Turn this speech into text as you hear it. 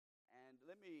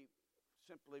me,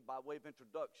 simply by way of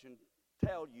introduction,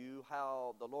 tell you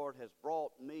how the Lord has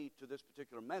brought me to this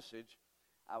particular message.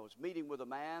 I was meeting with a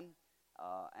man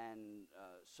and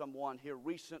someone here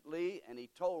recently, and he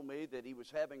told me that he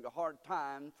was having a hard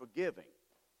time forgiving.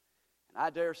 And I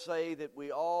dare say that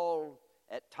we all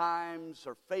at times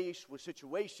are faced with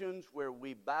situations where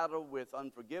we battle with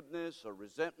unforgiveness or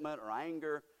resentment or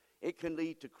anger. It can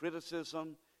lead to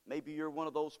criticism. Maybe you're one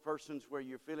of those persons where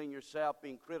you're feeling yourself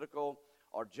being critical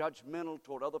or judgmental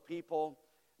toward other people.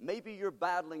 Maybe you're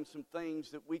battling some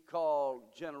things that we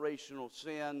call generational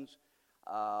sins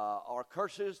or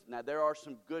curses. Now, there are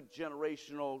some good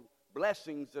generational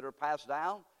blessings that are passed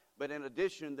down, but in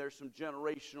addition, there's some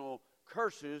generational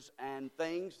curses and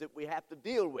things that we have to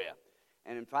deal with.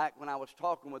 And in fact, when I was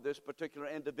talking with this particular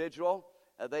individual,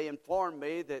 they informed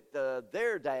me that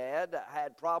their dad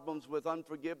had problems with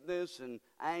unforgiveness and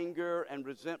anger and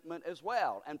resentment as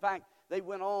well. In fact, they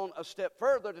went on a step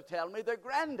further to tell me their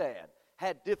granddad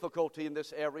had difficulty in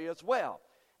this area as well.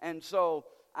 And so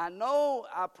I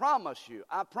promise you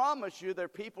there are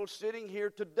people sitting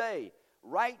here today,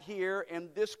 right here in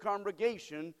this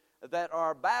congregation, that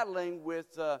are battling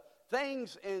with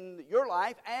things in your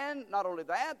life, and not only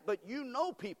that, but you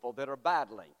know people that are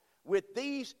battling with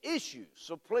these issues.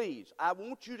 So please, I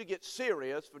want you to get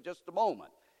serious for just a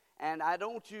moment. And I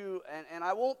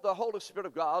want the Holy Spirit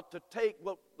of God to take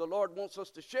what the Lord wants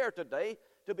us to share today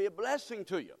to be a blessing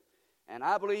to you. And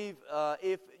I believe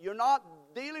if you're not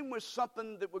dealing with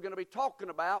something that we're going to be talking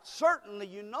about, certainly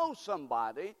you know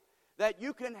somebody that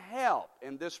you can help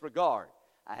in this regard.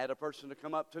 I had a person to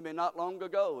come up to me not long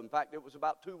ago. In fact, it was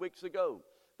about 2 weeks ago.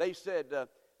 They said,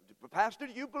 Pastor,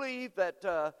 do you believe that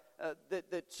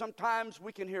that sometimes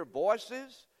we can hear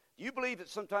voices? Do you believe that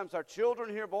sometimes our children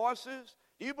hear voices?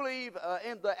 Do you believe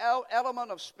in the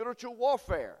element of spiritual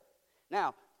warfare?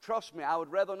 Now, trust me, I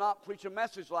would rather not preach a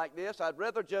message like this. I'd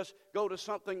rather just go to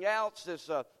something else that's,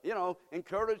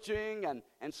 encouraging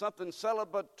and something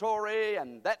celebratory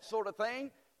and that sort of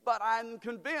thing. But I'm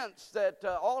convinced that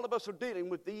all of us are dealing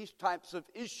with these types of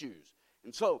issues.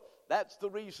 And so that's the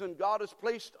reason God has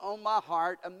placed on my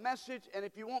heart a message. And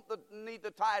if you need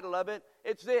the title of it,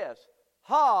 it's this: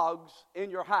 Hogs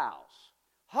in Your House.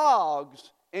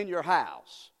 Hogs in Your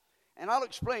House. And I'll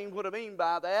explain what I mean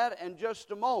by that in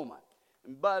just a moment.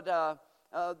 But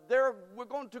we're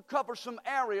going to cover some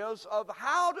areas of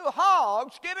how do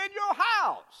hogs get in your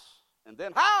house? And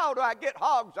then how do I get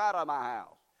hogs out of my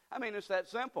house? I mean, it's that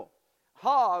simple.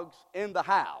 Hogs in the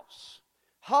house.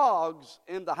 Hogs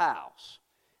in the house.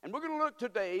 And we're going to look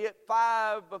today at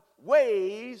 5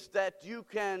 ways that you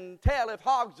can tell if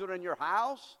hogs are in your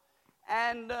house,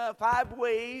 and 5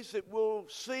 ways that we'll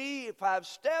see, 5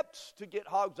 steps to get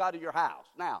hogs out of your house.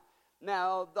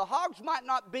 Now, the hogs might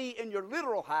not be in your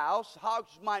literal house.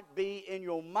 Hogs might be in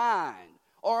your mind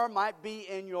or might be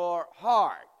in your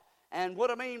heart. And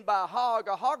what I mean by a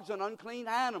hog's an unclean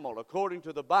animal according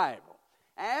to the Bible.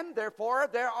 And therefore,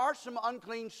 there are some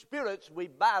unclean spirits we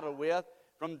battle with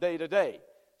from day to day.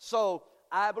 So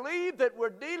I believe that we're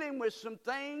dealing with some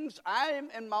things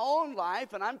in my own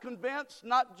life, and I'm convinced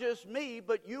not just me,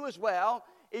 but you as well.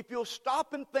 If you'll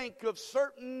stop and think of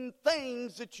certain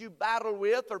things that you battle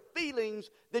with or feelings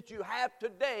that you have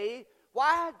today,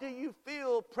 why do you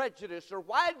feel prejudice, or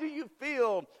why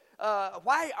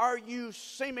are you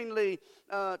seemingly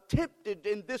tempted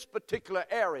in this particular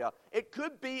area? It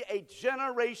could be a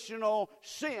generational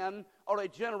sin or a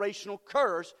generational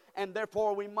curse, and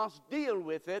therefore we must deal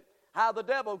with it, how the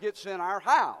devil gets in our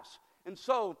house. And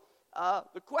so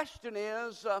the question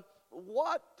is,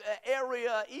 what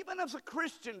area, even as a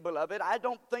Christian, beloved, I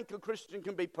don't think a Christian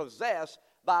can be possessed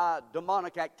by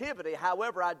demonic activity.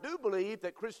 However, I do believe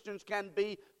that Christians can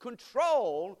be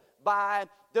controlled by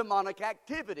demonic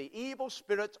activity, evil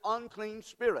spirits, unclean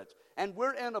spirits. And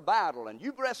we're in a battle, and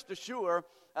you rest assured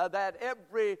that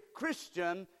every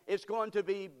Christian is going to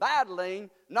be battling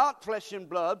not flesh and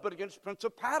blood, but against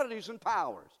principalities and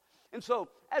powers. And so,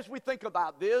 as we think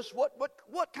about this,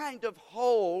 what kind of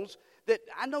holes that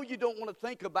I know you don't want to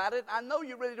think about it. I know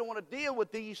you really don't want to deal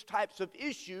with these types of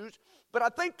issues, but I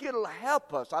think it'll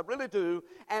help us. I really do.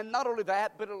 And not only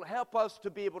that, but it'll help us to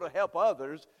be able to help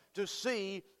others to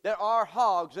see there are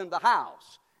hogs in the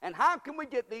house. And how can we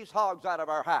get these hogs out of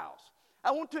our house?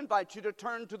 I want to invite you to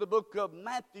turn to the book of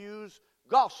Matthew's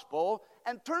Gospel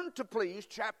and turn to, please,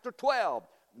 chapter 12.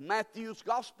 Matthew's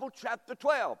Gospel, chapter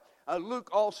 12. Luke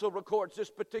also records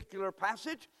this particular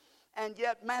passage. And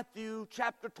yet Matthew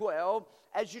chapter 12,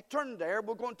 as you turn there,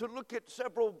 we're going to look at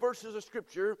several verses of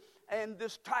Scripture and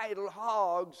this title,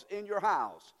 Hogs in Your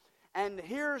House. And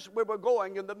here's where we're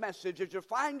going in the message as you're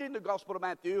finding the Gospel of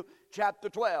Matthew chapter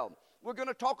 12. we're going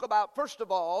to talk about, first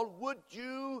of all, would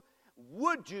you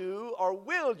or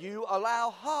will you allow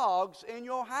hogs in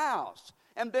your house?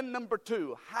 And then number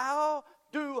 2, how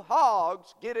do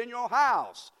hogs get in your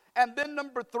house? And then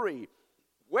number 3,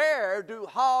 where do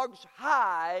hogs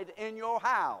hide in your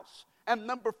house? And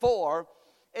number 4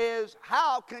 is,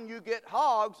 how can you get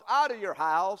hogs out of your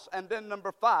house? And then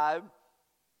number 5,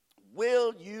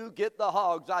 will you get the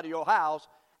hogs out of your house?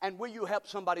 And will you help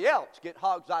somebody else get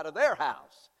hogs out of their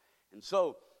house? And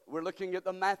so we're looking at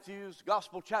the Matthew's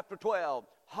Gospel, chapter 12,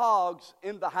 hogs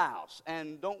in the house.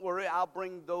 And don't worry, I'll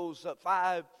bring those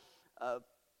 5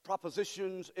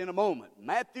 propositions in a moment.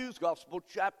 Matthew's Gospel,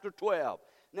 chapter 12.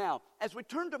 Now, as we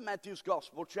turn to Matthew's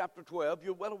Gospel, chapter 12,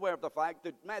 you're well aware of the fact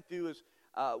that Matthew is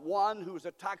one who was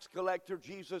a tax collector.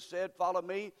 Jesus said, follow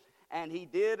me. And he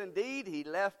did indeed. He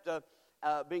left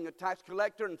being a tax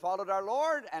collector and followed our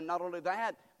Lord. And not only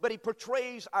that, but he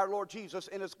portrays our Lord Jesus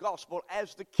in his gospel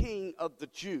as the King of the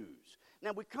Jews.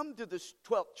 Now we come to this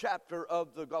 12th chapter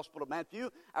of the Gospel of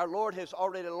Matthew. Our Lord has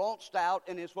already launched out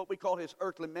in his what we call his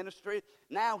earthly ministry.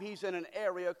 Now he's in an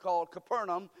area called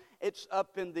Capernaum. It's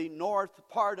up in the north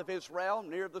part of Israel,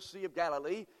 near the Sea of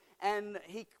Galilee. And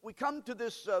we come to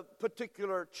this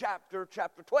particular chapter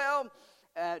 12,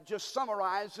 just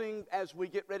summarizing as we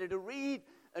get ready to read.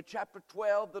 Chapter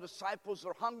 12, the disciples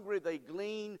are hungry. They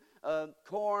glean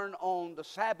corn on the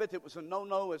Sabbath. It was a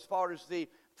no-no as far as the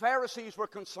Pharisees were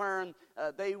concerned.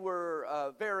 They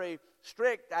were very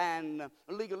strict and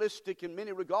legalistic in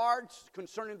many regards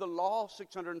concerning the law,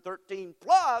 613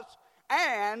 plus.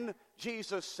 And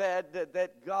Jesus said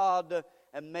that God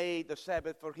made the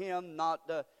Sabbath for him, not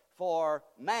for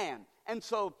man. And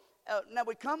so now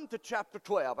we come to chapter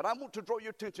 12. And I want to draw your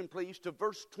attention, please, to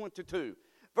verse 22.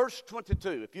 Verse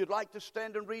 22, if you'd like to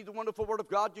stand and read the wonderful Word of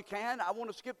God, you can. I want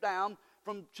to skip down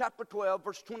from chapter 12,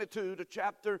 verse 22 to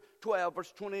chapter 12,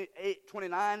 verse 28,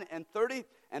 29, and 30,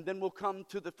 and then we'll come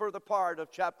to the further part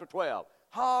of chapter 12.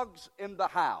 Hogs in the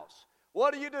house.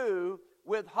 What do you do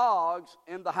with hogs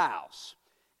in the house?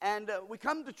 And we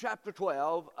come to chapter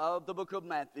 12 of the book of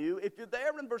Matthew. If you're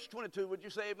there in verse 22, would you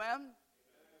say amen? Amen.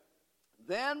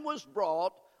 Then was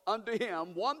brought unto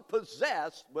him one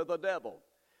possessed with a devil,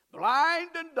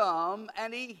 blind and dumb,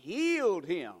 and he healed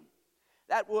him.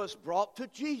 That was brought to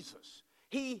Jesus.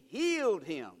 He healed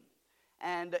him.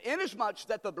 And inasmuch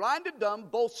that the blind and dumb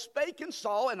both spake and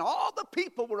saw, and all the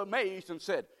people were amazed and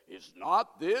said, is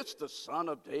not this the son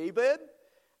of David?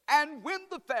 And when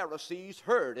the Pharisees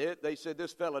heard it, they said,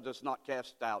 this fellow does not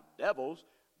cast out devils,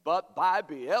 but by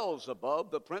Beelzebub,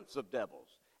 the prince of devils.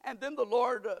 And then the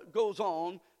Lord goes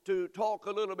on to talk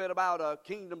a little bit about a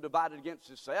kingdom divided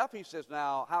against itself. He says,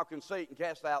 now, how can Satan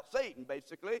cast out Satan,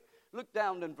 basically? Look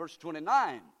down in verse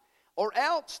 29. Or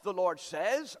else, the Lord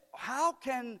says, how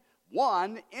can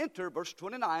one enter, verse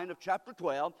 29 of chapter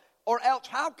 12, or else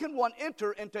how can one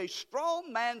enter into a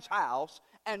strong man's house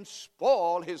and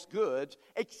spoil his goods,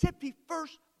 except he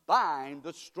first bind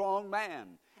the strong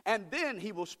man, and then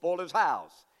he will spoil his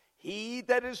house? He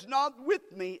that is not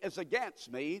with me is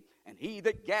against me, and he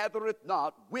that gathereth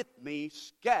not with me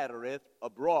scattereth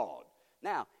abroad.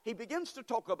 Now, he begins to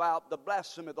talk about the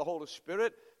blasphemy of the Holy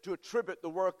Spirit, to attribute the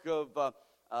work of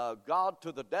God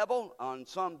to the devil. And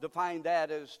some define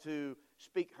that as to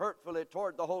speak hurtfully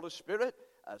toward the Holy Spirit.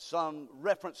 Some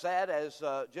reference that as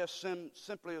just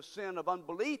simply a sin of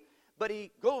unbelief. But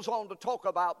he goes on to talk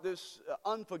about this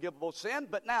unforgivable sin.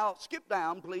 But now, skip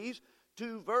down, please,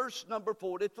 to verse number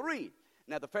 43.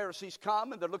 Now the Pharisees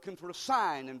come and they're looking for a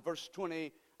sign. In verse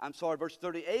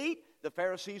 38, the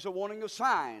Pharisees are wanting a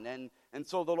sign. And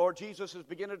so the Lord Jesus is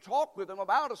beginning to talk with them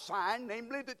about a sign,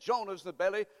 namely that Jonah's the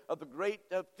belly of the great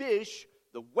fish,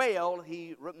 the whale,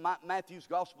 Matthew's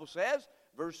gospel says,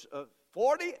 verse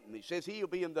 40, and he says he'll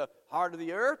be in the heart of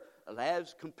the earth,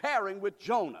 as comparing with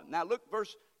Jonah. Now look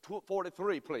verse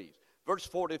 43, please. Verse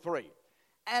 43.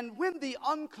 And when the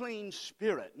unclean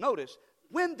spirit, notice,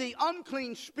 when the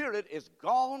unclean spirit is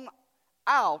gone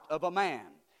out of a man,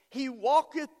 he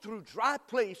walketh through dry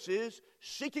places,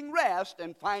 seeking rest,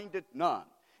 and findeth none.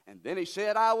 And then he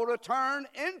said, I will return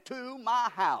into my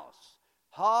house.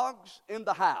 Hogs in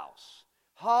the house.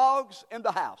 Hogs in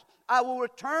the house. I will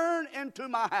return into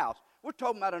my house. We're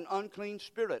talking about an unclean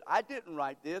spirit. I didn't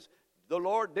write this. The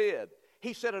Lord did.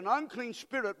 He said an unclean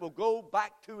spirit will go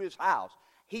back to his house.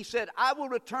 He said, I will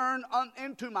return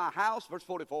into my house, verse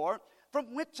 44,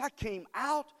 from whence I came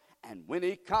out. And when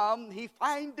he come, he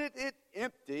findeth it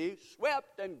empty,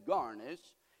 swept and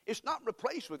garnished. It's not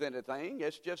replaced with anything.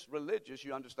 It's just religious,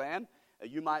 you understand.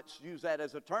 You might use that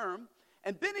as a term.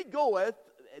 And then he goeth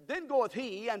then goeth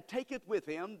he and taketh with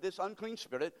him this unclean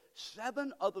spirit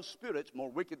 7 other spirits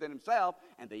more wicked than himself,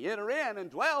 and they enter in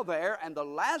and dwell there, and the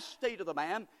last state of the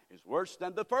man is worse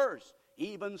than the first.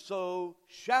 Even so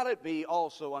shall it be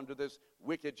also under this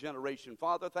wicked generation.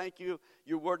 Father, thank you.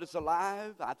 Your word is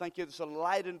alive. I thank you it's a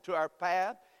light into our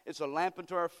path. It's a lamp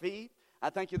unto our feet. I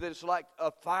thank you that it's like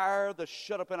a fire that's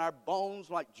shut up in our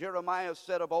bones, like Jeremiah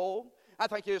said of old. I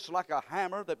thank you it's like a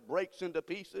hammer that breaks into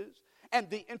pieces. And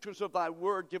the entrance of thy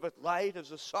word giveth light, as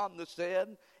the psalmist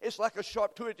said. It's like a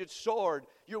sharp two-edged sword,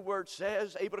 your word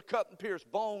says, able to cut and pierce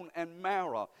bone and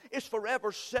marrow. It's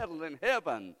forever settled in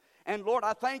heaven. And Lord,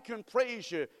 I thank you and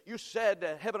praise you. You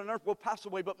said heaven and earth will pass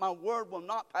away, but my word will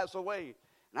not pass away.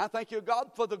 And I thank you,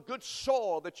 God, for the good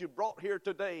soil that you brought here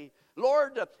today.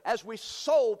 Lord, as we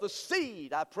sow the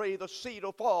seed, I pray the seed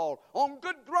will fall on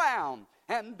good ground.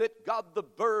 And that, God, the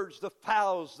birds, the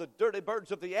fowls, the dirty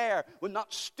birds of the air will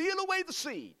not steal away the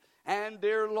seed. And,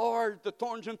 dear Lord, the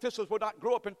thorns and thistles will not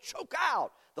grow up and choke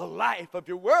out the life of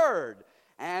your word.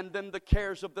 And then the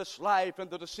cares of this life and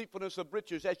the deceitfulness of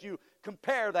riches, as you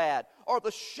compare that, or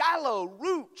the shallow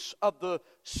roots of the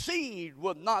seed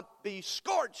will not be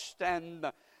scorched and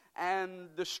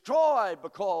destroyed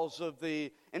because of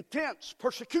the intense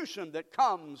persecution that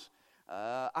comes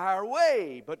our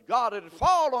way. But God, it'd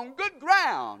fall on good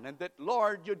ground, and that,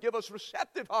 Lord, you'd give us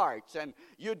receptive hearts, and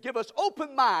you'd give us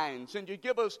open minds, and you'd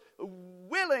give us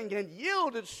willing and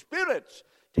yielded spirits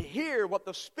to hear what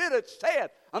the Spirit saith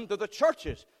unto the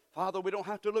churches. Father, we don't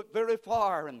have to look very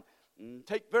far and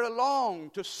take very long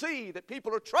to see that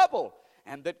people are troubled,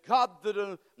 and that, God,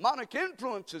 the demonic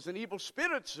influences and evil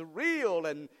spirits are real,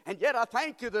 and yet I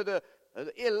thank you that the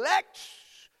elect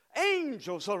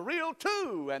angels are real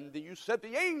too. And you said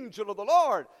the angel of the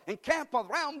Lord encamp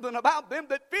around and about them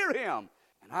that fear him.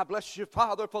 And I bless you,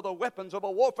 Father, for the weapons of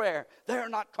a warfare. They're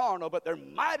not carnal, but they're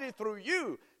mighty through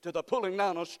you to the pulling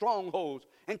down of strongholds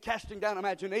and casting down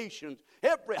imaginations,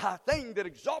 every high thing that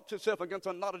exalts itself against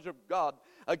the knowledge of God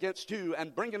against you,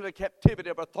 and bringing into captivity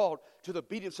of a thought to the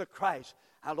obedience of Christ.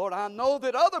 Now, Lord, I know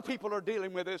that other people are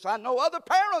dealing with this. I know other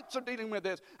parents are dealing with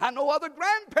this. I know other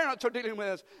grandparents are dealing with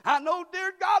this. I know,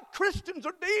 dear God, Christians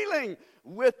are dealing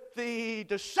with the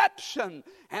deception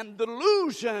and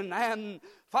delusion and,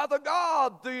 Father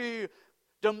God, the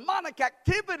demonic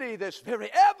activity that's very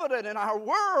evident in our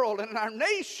world and in our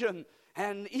nation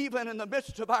and even in the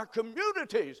midst of our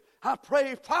communities. I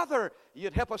pray, Father,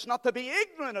 you'd help us not to be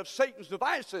ignorant of Satan's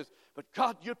devices, but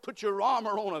God, you'd put your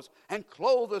armor on us and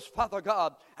clothe us, Father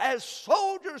God, as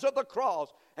soldiers of the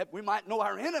cross, that we might know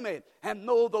our enemy and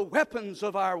know the weapons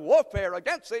of our warfare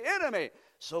against the enemy.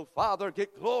 So, Father,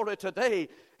 get glory today.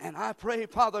 And I pray,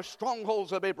 Father,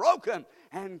 strongholds will be broken.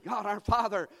 And God, our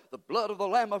Father, the blood of the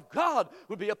Lamb of God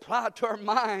will be applied to our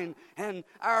mind and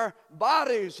our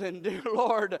bodies. And, dear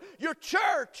Lord, your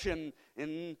church.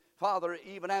 And Father,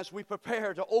 even as we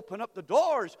prepare to open up the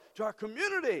doors to our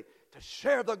community to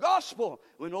share the gospel,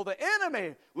 we know the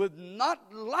enemy would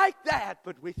not like that,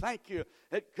 but we thank you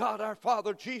that God our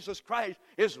Father Jesus Christ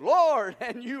is Lord,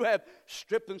 and you have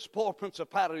stripped and spoiled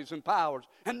principalities and powers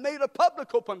and made a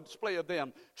public open display of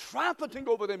them, triumphing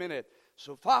over them in it.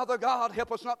 So, Father God,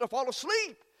 help us not to fall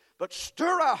asleep, but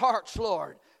stir our hearts,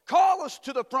 Lord. Call us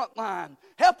to the front line.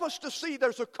 Help us to see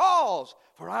there's a cause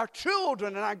for our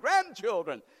children and our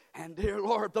grandchildren. And, dear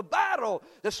Lord, the battle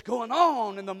that's going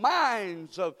on in the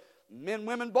minds of men,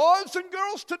 women, boys, and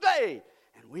girls today.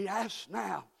 And we ask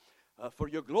now for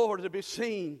your glory to be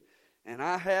seen. And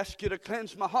I ask you to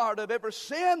cleanse my heart of every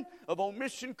sin, of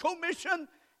omission, commission.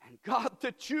 And God,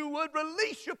 that you would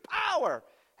release your power.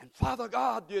 And Father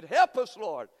God, you'd help us,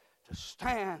 Lord, to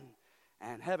stand.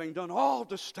 And having done all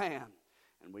to stand.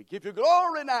 And we give you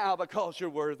glory now because you're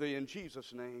worthy. In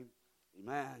Jesus' name,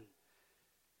 amen.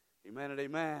 Amen and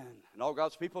amen. And all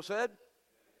God's people said,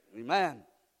 amen.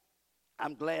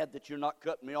 I'm glad that you're not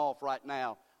cutting me off right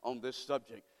now on this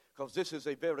subject, because this is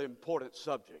a very important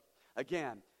subject.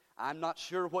 Again, I'm not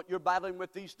sure what you're battling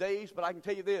with these days, but I can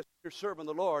tell you this: if you're serving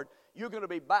the Lord, you're going to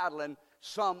be battling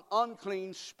some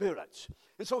unclean spirits.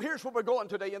 And so here's where we're going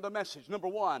today in the message. Number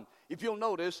one, if you'll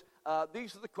notice,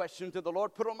 these are the questions that the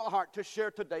Lord put on my heart to share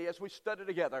today as we study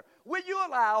together. Will you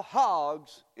allow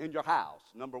hogs in your house?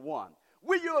 Number one.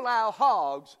 Will you allow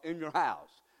hogs in your house?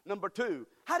 Number two,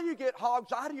 how do you get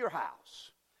hogs out of your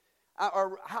house?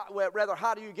 How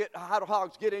do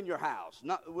hogs get in your house?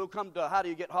 We'll come to how do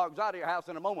you get hogs out of your house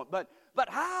in a moment. But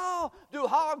how do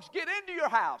hogs get into your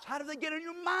house? How do they get in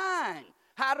your mind?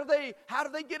 How do they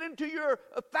get into your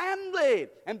family?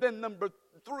 And then number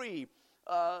three,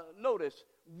 notice,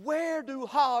 where do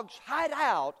hogs hide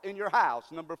out in your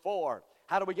house? Number four,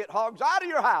 how do we get hogs out of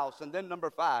your house? And then number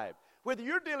five, Whether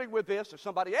you're dealing with this or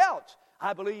somebody else,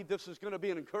 I believe this is going to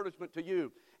be an encouragement to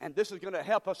you. And this is going to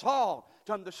help us all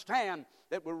to understand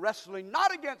that we're wrestling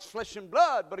not against flesh and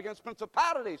blood, but against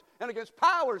principalities and against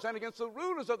powers and against the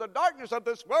rulers of the darkness of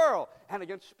this world and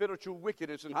against spiritual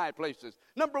wickedness in high places.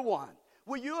 Number one,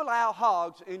 will you allow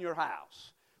hogs in your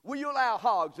house? Will you allow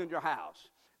hogs in your house?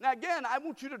 Now again, I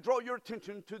want you to draw your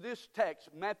attention to this text,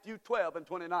 Matthew 12 and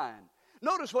 29.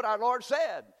 Notice what our Lord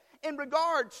said in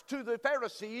regards to the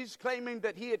Pharisees claiming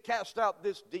that he had cast out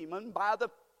this demon by the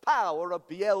power of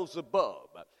Beelzebub.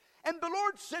 And the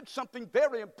Lord said something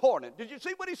very important. Did you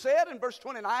see what he said in verse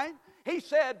 29? He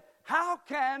said, how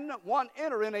can one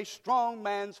enter in a strong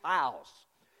man's house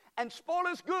and spoil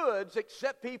his goods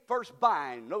except he first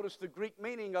bind? Notice the Greek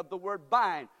meaning of the word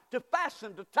bind. To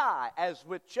fasten, to tie, as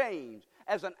with chains,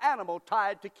 as an animal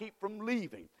tied to keep from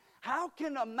leaving. How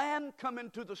can a man come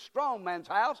into the strong man's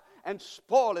house and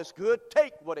spoil his good,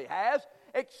 take what he has,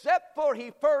 except for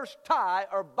he first tie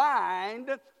or bind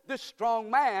this strong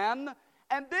man,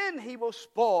 and then he will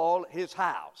spoil his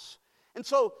house. And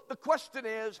so the question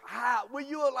is, how will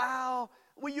you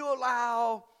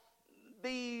allow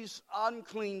these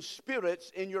unclean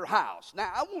spirits in your house?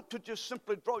 Now, I want to just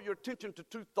simply draw your attention to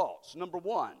two thoughts. Number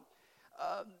one,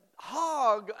 a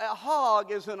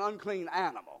hog is an unclean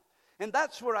animal. And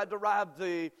that's where I derive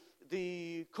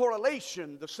the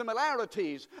correlation, the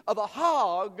similarities of a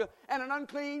hog and an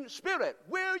unclean spirit.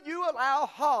 Will you allow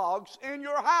hogs in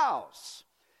your house?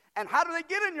 And how do they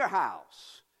get in your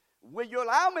house? Will you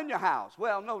allow them in your house?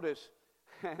 Well, notice,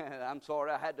 I'm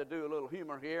sorry, I had to do a little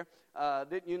humor here.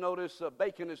 Didn't you notice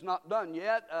bacon is not done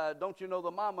yet? Don't you know the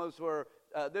mamas were,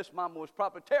 this mama was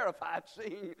probably terrified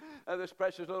seeing this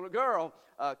precious little girl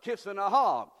kissing a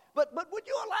hog. But would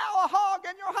you allow a hog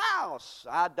in your house?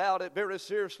 I doubt it very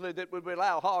seriously that we would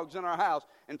allow hogs in our house.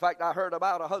 In fact, I heard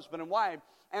about a husband and wife,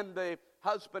 and the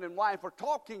husband and wife were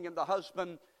talking, and the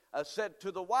husband said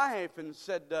to the wife and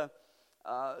said,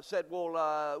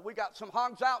 well, we got some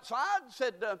hogs outside.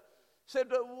 Said,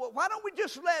 why don't we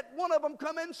just let one of them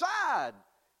come inside?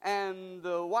 And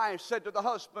the wife said to the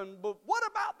husband, but what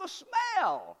about the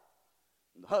smell?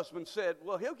 And the husband said,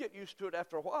 well, he'll get used to it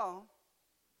after a while.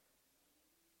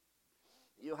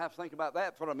 You'll have to think about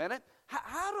that for a minute.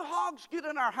 How do hogs get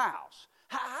in our house?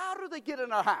 How do they get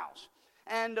in our house?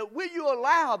 And will you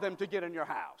allow them to get in your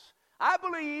house? I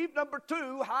believe, number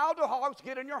two, how do hogs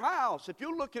get in your house? If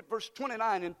you look at verse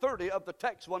 29 and 30 of the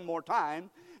text one more time,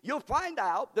 you'll find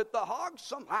out that the hogs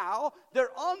somehow,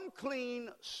 they're unclean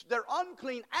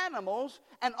animals,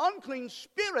 and unclean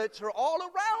spirits are all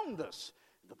around us.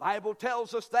 The Bible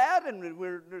tells us that, and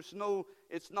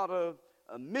it's not a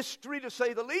mystery to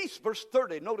say the least. Verse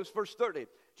 30, notice verse 30.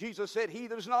 Jesus said, he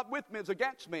that is not with me is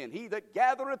against me, and he that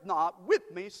gathereth not with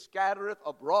me scattereth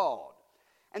abroad.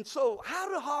 And so, how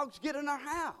do hogs get in our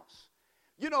house?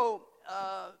 You know,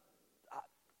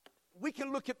 we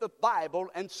can look at the Bible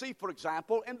and see, for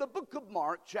example, in the book of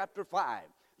Mark, chapter 5,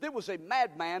 there was a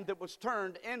madman that was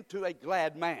turned into a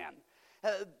glad man.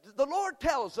 The Lord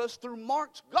tells us through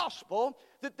Mark's gospel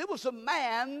that there was a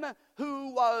man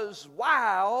who was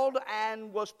wild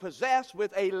and was possessed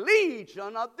with a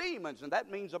legion of demons, and that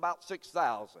means about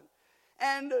 6,000.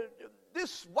 And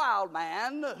this wild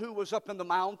man who was up in the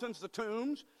mountains, the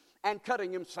tombs, and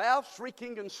cutting himself,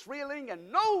 shrieking and shrilling,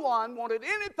 and no one wanted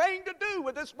anything to do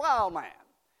with this wild man.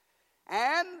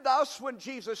 And thus, when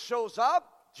Jesus shows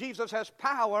up, Jesus has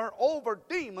power over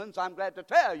demons, I'm glad to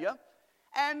tell you.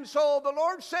 And so the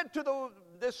Lord said to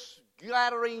this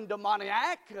Gadarene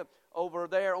demoniac over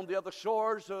there on the other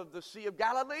shores of the Sea of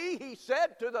Galilee, he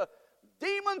said to the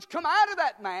demons, come out of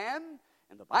that man.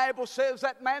 And the Bible says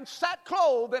that man sat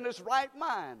clothed in his right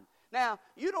mind. Now,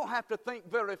 you don't have to think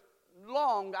very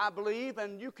long, I believe,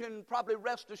 and you can probably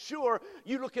rest assured.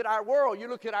 You look at our world, you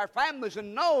look at our families,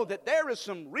 and know that there is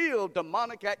some real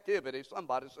demonic activity.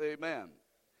 Somebody say amen.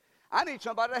 I need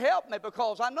somebody to help me,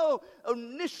 because I know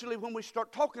initially when we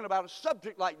start talking about a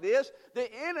subject like this, the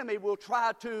enemy will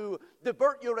try to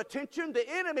divert your attention. The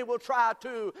enemy will try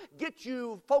to get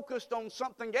you focused on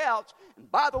something else.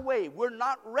 And by the way, we're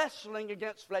not wrestling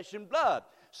against flesh and blood,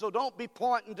 so don't be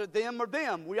pointing to them or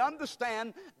them. We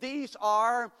understand these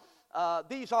are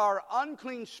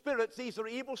unclean spirits. These are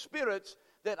evil spirits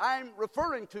that I'm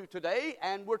referring to today,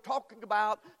 and we're talking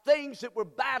about things that we're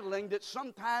battling that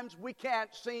sometimes we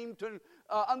can't seem to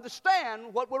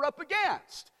understand what we're up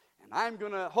against. And I'm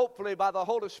going to, hopefully by the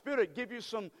Holy Spirit, give you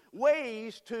some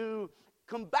ways to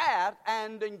combat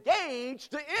and engage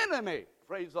the enemy.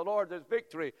 Praise the Lord, there's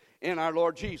victory in our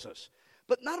Lord Jesus.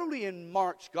 But not only in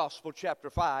Mark's Gospel,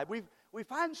 chapter 5, we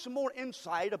find some more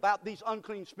insight about these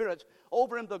unclean spirits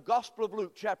over in the Gospel of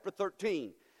Luke, chapter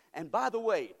 13. And by the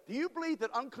way, do you believe that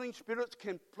unclean spirits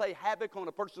can play havoc on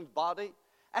a person's body?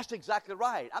 That's exactly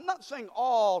right. I'm not saying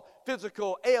all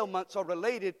physical ailments are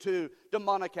related to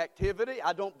demonic activity.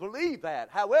 I don't believe that.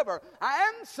 However, I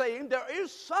am saying there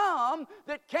is some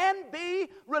that can be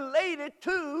related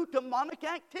to demonic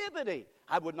activity.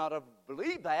 I would not have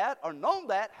believed that or known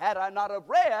that had I not have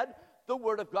read the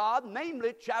Word of God,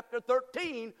 namely chapter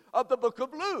 13 of the book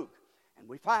of Luke. And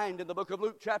we find in the book of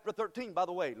Luke chapter 13, by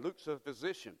the way, Luke's a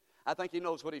physician. I think he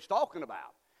knows what he's talking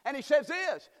about. And he says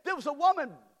this, there was a woman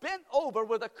bent over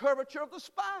with a curvature of the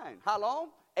spine. How long?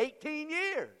 18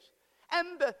 years.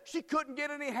 And she couldn't get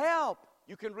any help.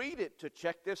 You can read it to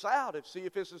check this out and see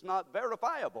if this is not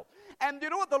verifiable. And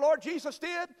you know what the Lord Jesus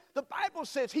did? The Bible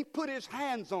says he put his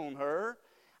hands on her.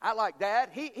 I like that.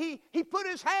 He put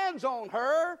his hands on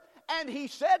her and he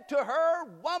said to her,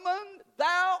 "Woman,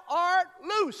 thou art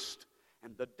loosed."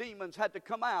 And the demons had to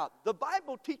come out. The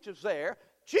Bible teaches there,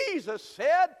 Jesus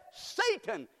said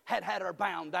Satan had her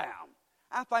bound down.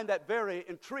 I find that very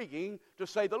intriguing, to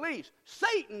say the least.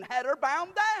 Satan had her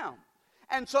bound down.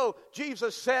 And so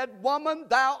Jesus said, "Woman,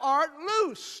 thou art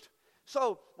loosed."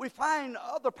 So we find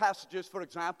other passages, for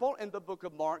example, in the book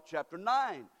of Mark chapter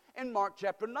 9. In Mark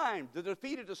chapter 9, the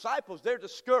defeated disciples, they're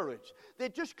discouraged.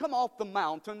 They'd just come off the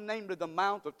mountain, namely the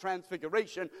Mount of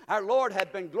Transfiguration. Our Lord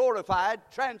had been glorified,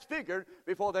 transfigured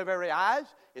before their very eyes.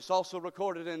 It's also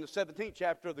recorded in the 17th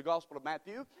chapter of the Gospel of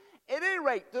Matthew. At any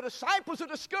rate, the disciples are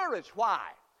discouraged. Why?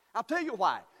 I'll tell you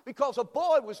why. Because a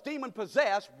boy was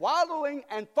demon-possessed, wallowing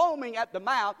and foaming at the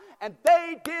mouth, and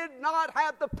they did not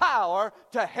have the power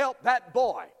to help that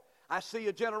boy. I see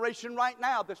a generation right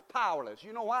now that's powerless.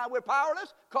 You know why we're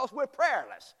powerless? Because we're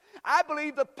prayerless. I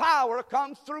believe the power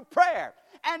comes through prayer.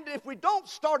 And if we don't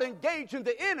start engaging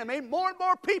the enemy, more and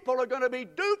more people are going to be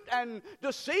duped and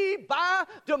deceived by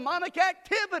demonic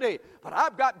activity. But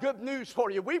I've got good news for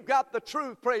you. We've got the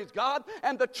truth, praise God,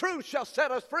 and the truth shall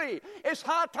set us free. It's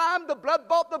high time the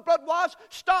blood-bought, the blood-washed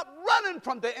stop running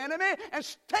from the enemy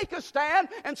and take a stand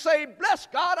and say, "Bless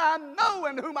God, I know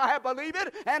in whom I have believed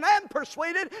and am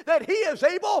persuaded that he is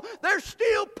able." There's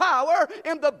still power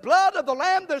in the blood of the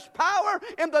Lamb. There's power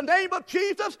in the name of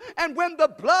Jesus. And when the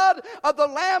blood of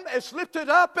the Lamb is lifted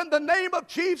up in the name of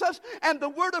Jesus and the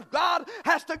Word of God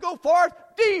has to go forth,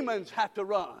 demons have to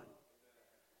run.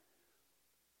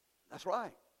 That's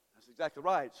right. That's exactly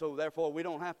right. So therefore we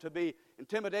don't have to be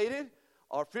intimidated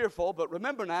or fearful. But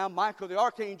remember now, Michael the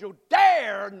archangel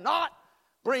dare not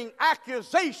bring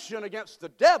accusation against the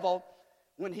devil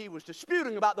when he was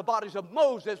disputing about the bodies of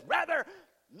Moses. Rather,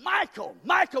 Michael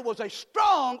was a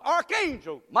strong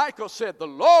archangel. Michael said, "The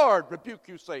Lord rebuke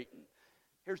you, Satan."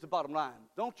 Here's the bottom line.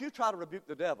 Don't you try to rebuke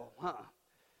the devil.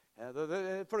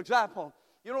 For example,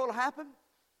 you know what will happen?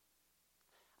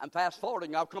 I'm fast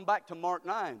forwarding. I'll come back to Mark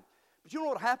 9. But you know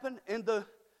what happened in the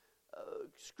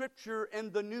scripture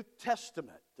in the New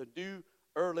Testament, the new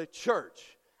early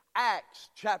church? Acts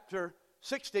chapter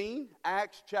 16,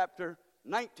 Acts chapter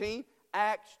 19,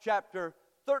 Acts chapter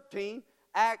 13,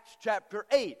 Acts chapter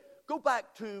 8. Go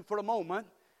back to, for a moment,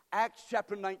 Acts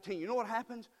chapter 19. You know what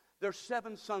happens? There's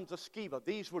 7 sons of Sceva.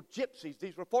 These were gypsies.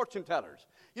 These were fortune tellers.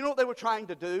 You know what they were trying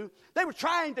to do? They were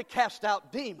trying to cast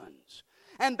out demons.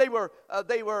 And they were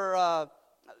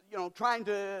trying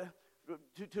to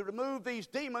remove these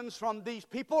demons from these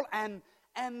people. And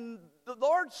the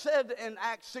Lord said in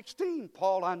Acts 16,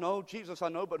 "Paul I know, Jesus I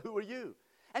know, but who are you?"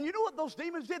 And you know what those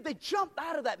demons did? They jumped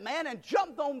out of that man and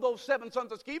jumped on those 7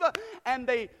 sons of Sceva, and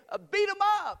they beat them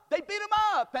up. They beat them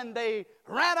up, and they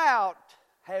ran out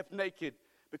half naked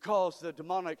because of the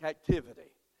demonic activity.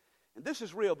 And this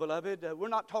is real, beloved. We're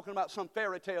not talking about some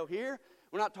fairy tale here.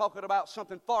 We're not talking about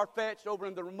something far-fetched over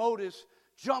in the remotest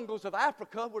jungles of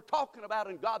Africa. We're talking about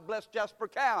in God bless Jasper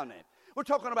County. We're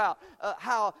talking about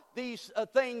how these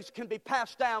things can be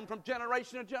passed down from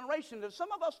generation to generation. And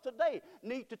some of us today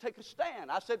need to take a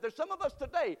stand. I said there's some of us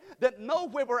today that know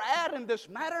where we're at in this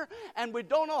matter, and we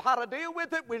don't know how to deal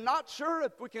with it. We're not sure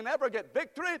if we can ever get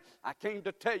victory. I came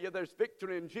to tell you there's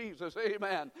victory in Jesus.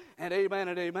 Amen and amen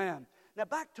and amen. Now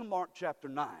back to Mark chapter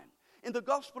 9. In the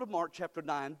Gospel of Mark chapter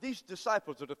 9, these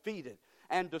disciples are defeated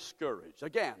and discouraged.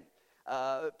 Again,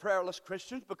 prayerless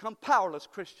Christians become powerless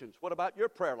Christians. What about your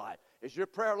prayer life? Is your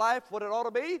prayer life what it ought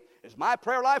to be? Is my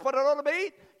prayer life what it ought to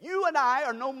be? You and I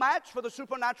are no match for the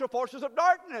supernatural forces of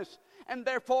darkness. And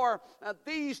therefore,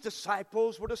 these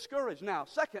disciples were discouraged. Now,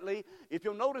 secondly, if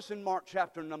you'll notice in Mark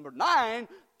chapter number 9,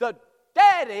 the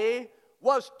daddy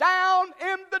was down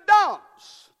in the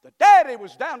dumps. The daddy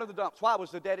was down in the dumps. Why was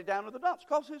the daddy down in the dumps?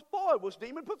 Because his boy was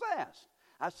demon-possessed.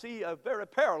 I see a very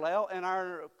parallel in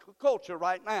our culture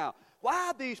right now. Why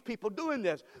are these people doing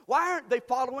this? Why aren't they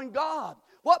following God?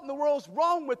 What in the world's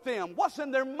wrong with them? What's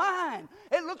in their mind?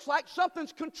 It looks like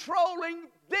something's controlling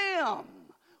them.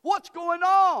 What's going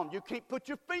on? You can't put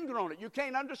your finger on it. You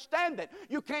can't understand it.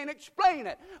 You can't explain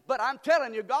it. But I'm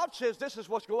telling you, God says this is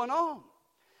what's going on.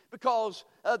 Because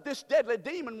this deadly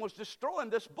demon was destroying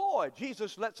this boy.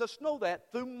 Jesus lets us know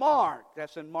that through Mark.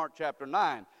 That's in Mark chapter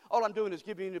 9. All I'm doing is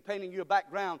painting you a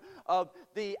background of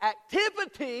the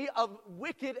activity of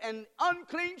wicked and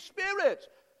unclean spirits.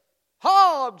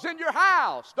 Hogs in your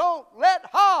house. Don't let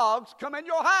hogs come in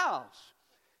your house.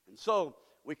 And so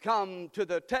we come to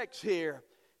the text here.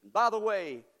 And by the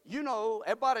way, you know,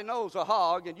 everybody knows a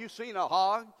hog, and you've seen a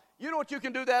hog. You know what you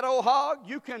can do to that old hog?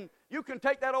 You can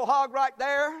take that old hog right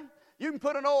there. You can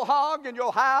put an old hog in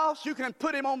your house. You can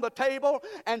put him on the table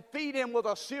and feed him with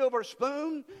a silver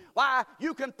spoon. Why,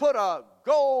 you can put a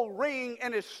gold ring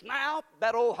in his snout,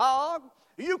 that old hog.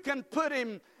 You can put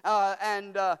him,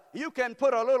 you can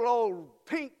put a little old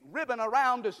pink ribbon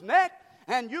around his neck,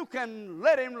 and you can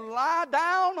let him lie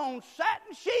down on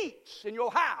satin sheets in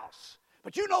your house.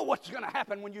 But you know what's going to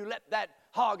happen when you let that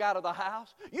hog out of the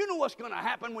house? You know what's going to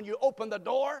happen when you open the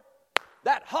door?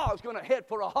 That hog's going to head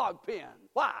for a hog pen.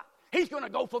 Why? He's going to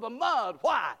go for the mud.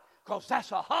 Why? Because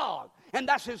that's a hog. And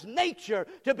that's his nature,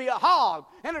 to be a hog.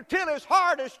 And until his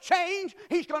heart is changed,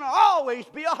 he's going to always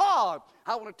be a hog.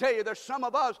 I want to tell you, there's some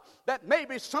of us that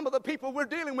maybe some of the people we're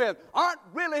dealing with aren't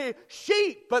really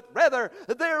sheep, but rather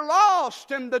they're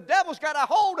lost, and the devil's got a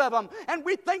hold of them. And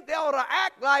we think they ought to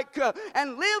act like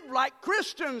and live like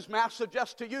Christians. May I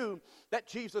suggest to you that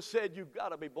Jesus said, you've got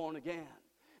to be born again.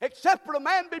 Except for a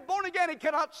man be born again, he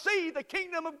cannot see the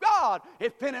kingdom of God.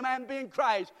 If any man be in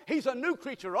Christ, he's a new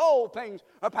creature. Old things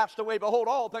are passed away. Behold,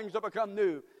 all things have become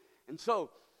new. And so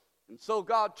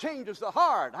God changes the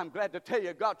heart. I'm glad to tell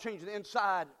you, God changes the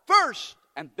inside first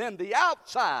and then the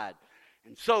outside.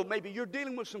 And so maybe you're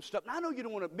dealing with some stuff. And I know you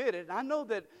don't want to admit it. And I know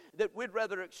that we'd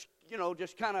rather,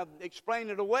 just kind of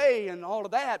explain it away and all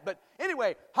of that. But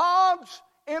anyway, hogs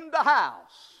in the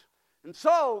house. And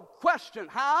so, question,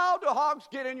 how do hogs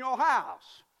get in your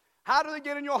house? How do they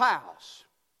get in your house?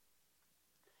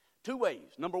 Two ways.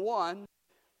 Number one,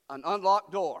 an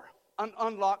unlocked door. An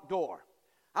unlocked door.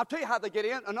 I'll tell you how they get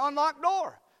in. An unlocked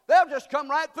door. They'll just come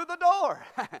right through the door.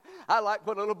 I like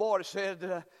what a little boy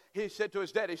said. He said to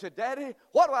his daddy, he said, Daddy,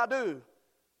 what do I do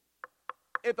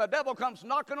if the devil comes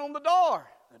knocking on the door?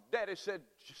 And Daddy said,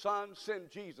 son, send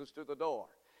Jesus to the door.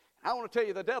 I want to tell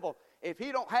you, the devil, if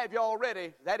he don't have you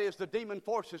already, that is the demon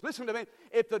forces. Listen to me.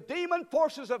 If the demon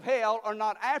forces of hell are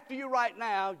not after you right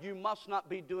now, you must not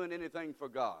be doing anything for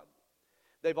God.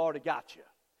 They've already got you.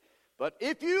 But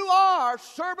if you are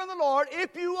serving the Lord,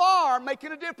 if you are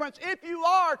making a difference, if you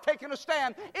are taking a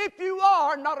stand, if you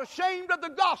are not ashamed of the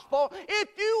gospel, if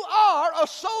you are a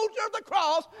soldier of the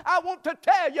cross, I want to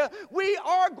tell you, we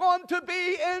are going to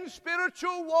be in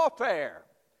spiritual warfare.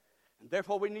 And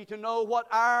therefore, we need to know what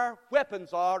our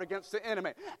weapons are against the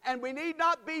enemy. And we need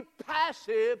not be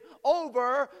passive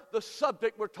over the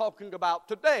subject we're talking about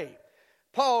today.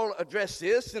 Paul addressed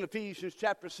this in Ephesians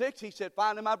chapter 6. He said,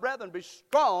 finally, my brethren, be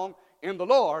strong in the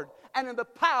Lord and in the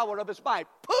power of his might.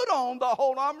 Put on the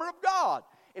whole armor of God.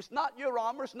 It's not your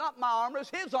armor. It's not my armor.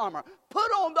 It's his armor.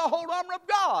 Put on the whole armor of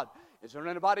God. Is there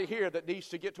anybody here that needs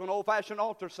to get to an old-fashioned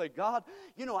altar and say, God,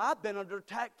 I've been under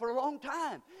attack for a long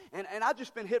time, and I've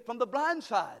just been hit from the blind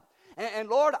side. And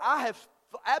Lord, I have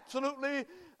absolutely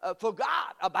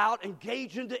forgot about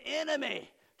engaging the enemy.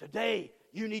 Today,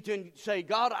 you need to say,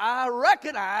 God, I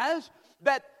recognize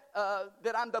that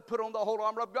I'm to put on the whole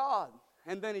armor of God.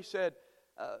 And then he said,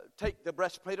 take the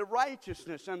breastplate of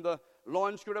righteousness and the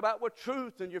loins girded about with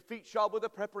truth, and your feet shod with the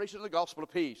preparation of the gospel of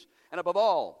peace. And above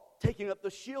all, taking up the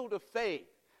shield of faith.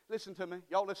 Listen to me.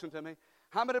 Y'all listen to me.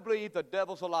 How many believe the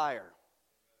devil's a liar?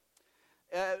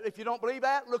 If you don't believe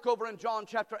that, look over in John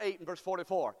chapter 8 and verse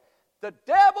 44. The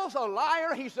devil's a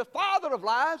liar. He's the father of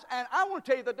lies. And I want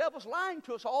to tell you, the devil's lying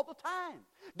to us all the time.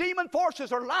 Demon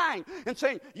forces are lying and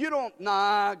saying,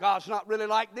 God's not really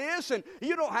like this. And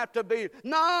you don't have to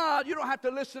you don't have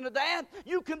to listen to that.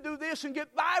 You can do this and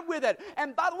get by with it.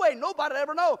 And by the way, nobody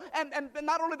ever know. And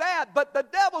not only that, but the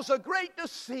devil's a great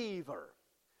deceiver.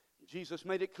 Jesus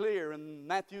made it clear in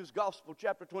Matthew's Gospel,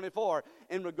 chapter 24,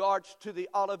 in regards to the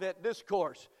Olivet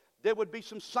Discourse. There would be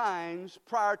some signs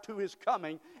prior to his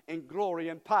coming in glory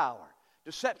and power.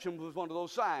 Deception was one of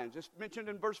those signs. It's mentioned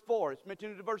in verse 4. It's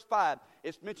mentioned in verse 5.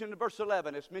 It's mentioned in verse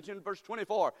 11. It's mentioned in verse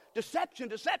 24.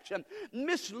 Deception,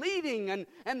 misleading.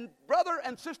 And brother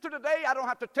and sister, today, I don't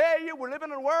have to tell you, we're living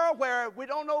in a world where we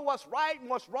don't know what's right and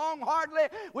what's wrong hardly.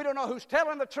 We don't know who's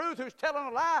telling the truth, who's telling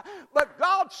a lie. But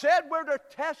God said we're to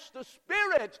test the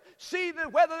spirits, see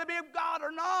whether they be of God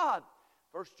or not.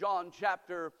 1 John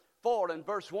chapter 4 and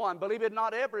verse 1. Believe it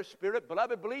not every spirit,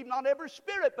 beloved, believe not every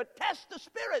spirit, but test the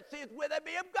spirit, see whether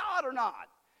they be of God or not.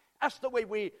 That's the way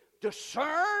we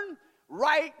discern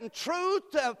right and truth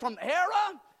from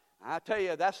error. I tell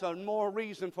you, that's a more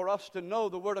reason for us to know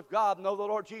the Word of God, know the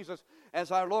Lord Jesus as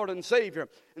our Lord and Savior.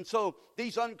 And so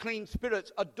these unclean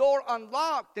spirits, a door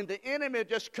unlocked, and the enemy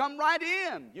just come right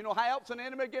in. You know how else an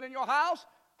enemy get in your house?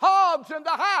 Hogs in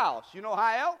the house. You know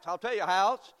how else? I'll tell you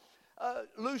how else.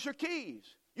 Lose your keys.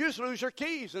 You just lose your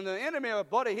keys, and the enemy,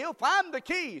 buddy, he'll find the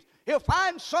keys. He'll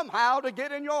find somehow to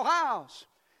get in your house.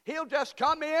 He'll just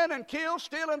come in and kill,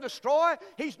 steal, and destroy.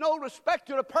 He's no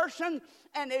respecter of person.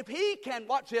 And if he can,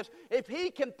 watch this, if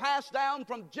he can pass down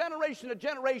from generation to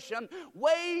generation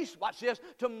ways, watch this,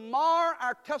 to mar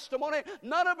our testimony,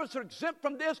 none of us are exempt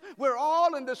from this. We're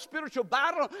all in this spiritual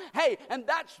battle. Hey, and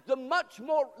that's the much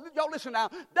more, y'all listen now,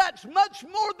 that's much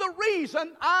more the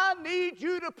reason I need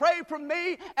you to pray for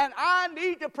me, and I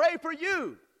need to pray for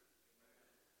you.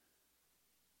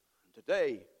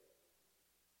 Today,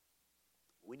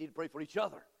 we need to pray for each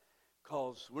other,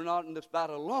 because we're not in this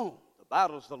battle alone. The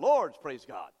battle is the Lord's, praise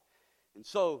God. And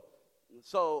so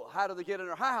how do they get in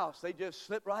our house? They just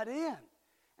slip right in.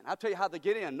 And I'll tell you how they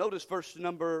get in. Notice verse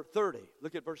number 30.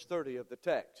 Look at verse 30 of the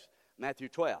text, Matthew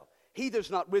 12. He that is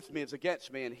not with me is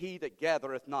against me, and he that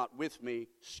gathereth not with me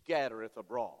scattereth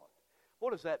abroad.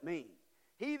 What does that mean?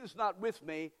 He that is not with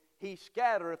me, he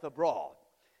scattereth abroad.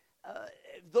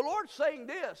 The Lord's saying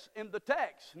this in the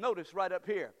text. Notice right up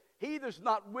here. He that is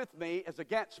not with me is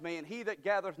against me, and he that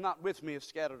gathereth not with me is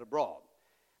scattered abroad.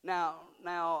 Now,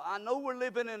 I know we're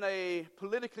living in a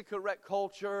politically correct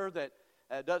culture that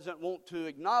doesn't want to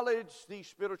acknowledge these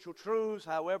spiritual truths.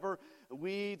 However,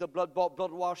 we, the blood-bought,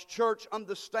 blood-washed church,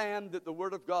 understand that the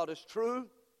Word of God is true.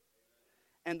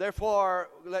 And therefore,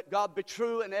 let God be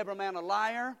true and every man a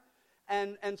liar.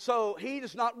 And so, he that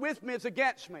is not with me is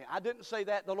against me. I didn't say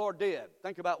that, the Lord did.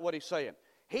 Think about what he's saying.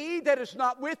 He that is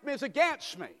not with me is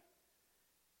against me.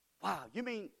 Wow, you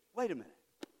mean, wait a minute.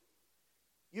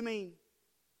 You mean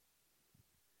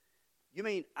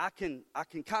I can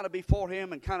kind of be for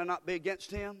him and kind of not be against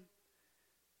him?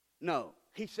 No.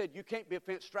 He said you can't be a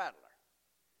fence straddler.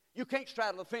 You can't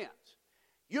straddle a fence.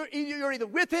 You're either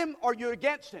with him or you're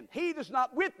against him. He that's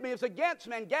not with me is against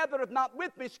me, and gathereth not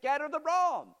with me scattereth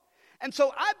abroad. And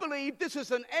so I believe this is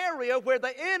an area where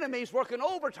the enemy's working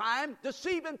overtime,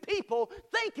 deceiving people,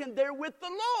 thinking they're with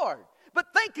the Lord, but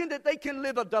thinking that they can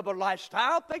live a double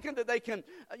lifestyle, thinking that they can,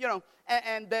 and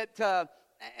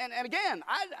again,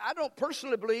 I don't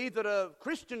personally believe that a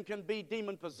Christian can be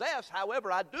demon-possessed.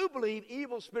 However, I do believe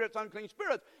evil spirits, unclean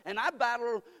spirits, and I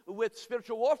battle with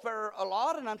spiritual warfare a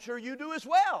lot, and I'm sure you do as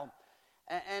well.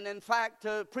 And in fact,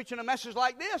 preaching a message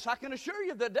like this, I can assure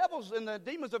you the devils and the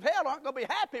demons of hell aren't going to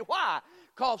be happy. Why?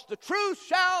 Because the truth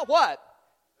shall what?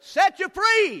 Set you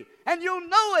free. And you'll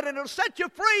know it, and it'll set you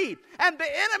free. And the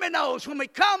enemy knows when we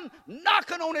come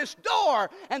knocking on his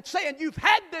door and saying, you've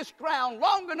had this ground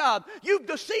long enough. You've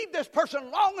deceived this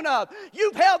person long enough.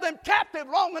 You've held them captive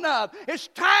long enough. It's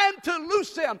time to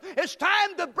loose them. It's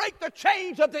time to break the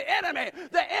chains of the enemy.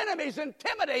 The enemy's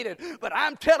intimidated. But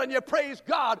I'm telling you, praise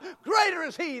God, greater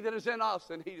is he that is in us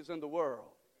than he is in the world.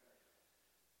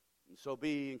 And so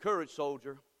be encouraged,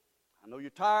 soldier. I know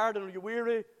you're tired and you're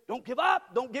weary. Don't give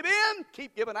up. Don't give in.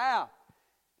 Keep giving out.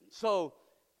 And so,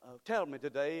 tell me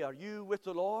today, are you with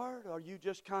the Lord, or are you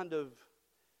just kind of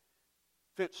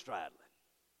fence straddling?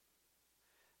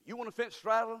 You want to fence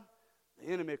straddle?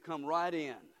 The enemy will come right in.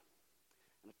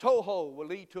 And a toehold will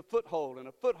lead to a foothold, and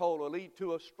a foothold will lead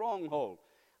to a stronghold.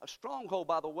 A stronghold,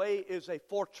 by the way, is a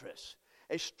fortress.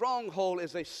 A stronghold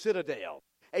is a citadel.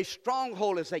 A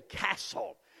stronghold is a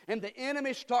castle. And the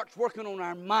enemy starts working on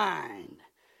our mind,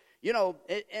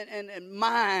 and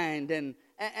mind, and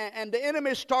the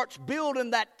enemy starts building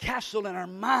that castle in our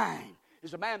mind.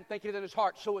 As a man thinketh in his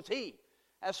heart, so is he.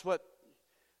 That's what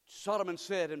Solomon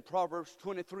said in Proverbs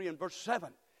 23 and verse 7.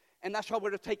 And that's why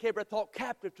we're to take every thought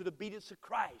captive to the obedience of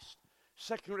Christ.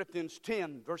 2 Corinthians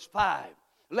 10 verse 5.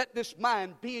 Let this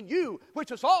mind be in you,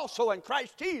 which is also in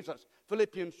Christ Jesus.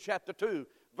 Philippians chapter 2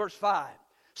 verse 5.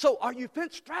 So are you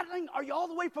fence straddling? Are you all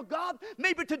the way for God?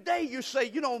 Maybe today you say,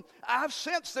 I've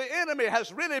sensed the enemy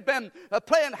has really been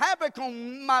playing havoc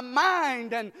on my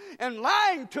mind and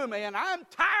lying to me, and I'm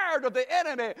tired of the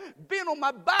enemy being on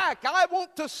my back. I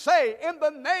want to say, in the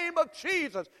name of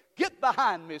Jesus, get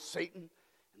behind me, Satan.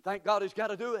 And thank God he's got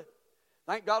to do it.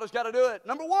 Thank God he's got to do it.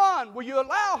 Number one, will you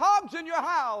allow hogs in your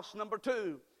house? Number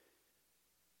two,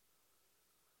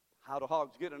 how do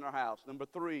hogs get in our house? Number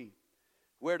three,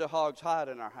 where do hogs hide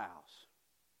in our house?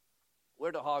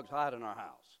 Where do hogs hide in our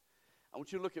house? I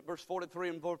want you to look at verse 43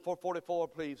 and 44,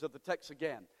 please, of the text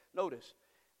again. Notice,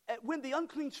 when the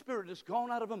unclean spirit is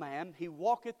gone out of a man, he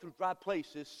walketh through dry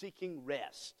places seeking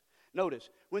rest. Notice,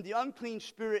 when the unclean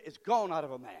spirit is gone out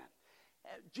of a man,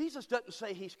 Jesus doesn't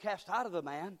say he's cast out of the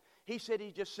man. He said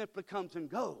he just simply comes and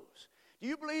goes. Do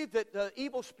you believe that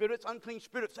evil spirits, unclean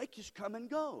spirits, they just come and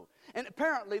go? And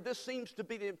apparently this seems to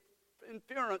be the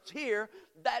inference here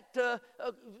that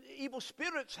evil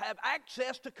spirits have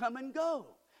access to come and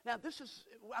go. Now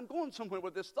I'm going somewhere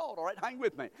with this thought, all right? Hang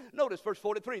with me. Notice verse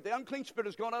 43. The unclean spirit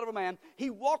is gone out of a man. He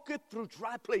walketh through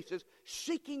dry places,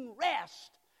 seeking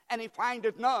rest, and he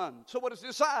findeth none. So what does he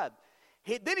decide?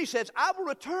 Then he says, I will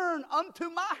return unto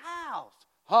my house.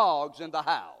 Hogs in the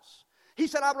house. He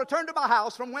said, I will return to my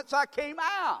house from whence I came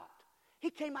out. He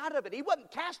came out of it. He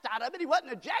wasn't cast out of it. He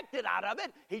wasn't ejected out of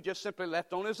it. He just simply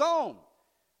left on his own.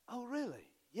 Oh, really?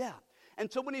 Yeah.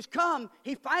 And so when he's come,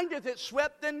 he findeth it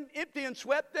swept and empty and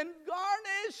swept and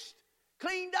garnished,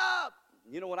 cleaned up.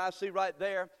 You know what I see right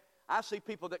there? I see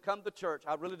people that come to church.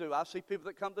 I really do. I see people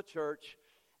that come to church,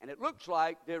 and it looks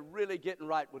like they're really getting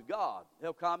right with God.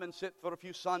 They'll come and sit for a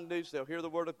few Sundays. They'll hear the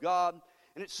Word of God.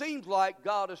 And it seems like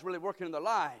God is really working in their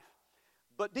life.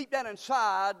 But deep down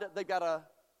inside, they got a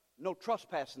no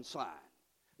trespassing sign.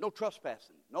 No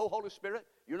trespassing. No, Holy Spirit,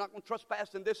 you're not going to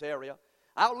trespass in this area.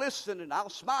 I'll listen and I'll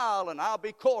smile and I'll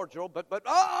be cordial, but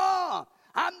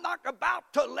I'm not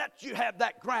about to let you have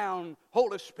that ground,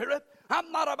 Holy Spirit.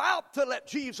 I'm not about to let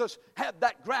Jesus have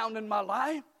that ground in my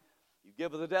life. You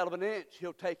give the devil an inch,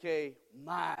 he'll take a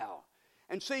mile.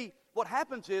 And see, what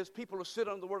happens is people will sit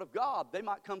on the Word of God. They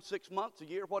might come 6 months, a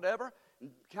year, whatever,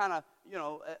 and kind of,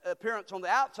 appearance on the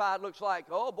outside looks like,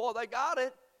 oh, boy, they got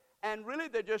it. And really,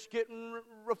 they're just getting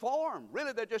reformed.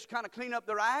 Really, they just kind of clean up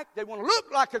their act. They want to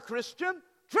look like a Christian,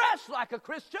 dress like a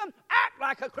Christian, act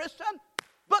like a Christian,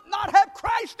 but not have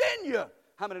Christ in you.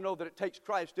 How many know that it takes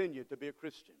Christ in you to be a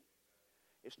Christian?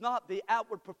 It's not the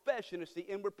outward profession, it's the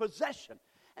inward possession.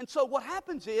 And so what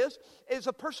happens is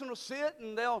a person will sit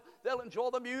and they'll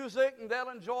enjoy the music and they'll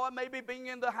enjoy maybe being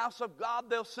in the house of God.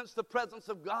 They'll sense the presence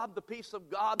of God, the peace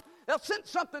of God. They'll sense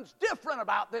something's different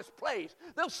about this place.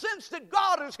 They'll sense that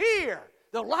God is here.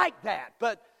 They'll like that,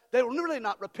 but they'll really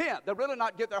not repent. They'll really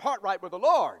not get their heart right with the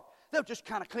Lord. They'll just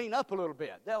kind of clean up a little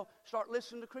bit. They'll start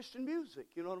listening to Christian music,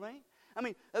 you know what I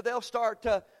mean? They'll start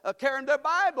carrying their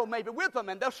Bible maybe with them,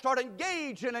 and they'll start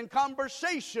engaging in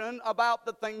conversation about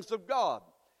the things of God.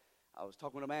 I was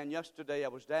talking to a man yesterday. I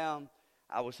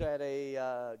was at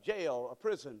a jail, a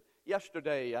prison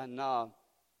yesterday, and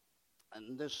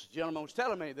this gentleman was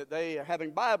telling me that they are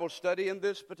having Bible study in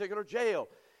this particular jail.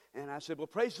 And I said, well,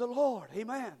 praise the Lord,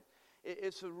 amen.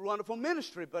 It's a wonderful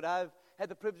ministry, but I've had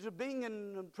the privilege of being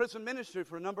in prison ministry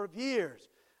for a number of years.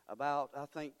 About, I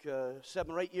think,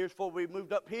 7 or 8 years before we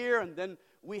moved up here, and then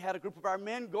we had a group of our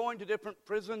men going to different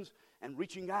prisons and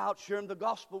reaching out, sharing the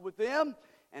gospel with them.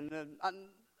 And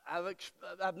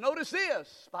I've noticed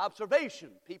this by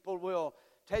observation. People will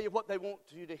tell you what they want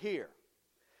you to hear.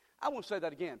 I won't say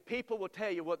that again. People will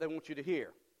tell you what they want you to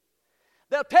hear.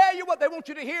 They'll tell you what they want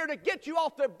you to hear to get you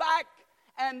off their back,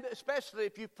 and especially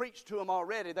if you've preached to them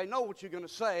already. They know what you're going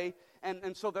to say,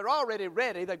 and so they're already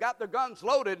ready. They've got their guns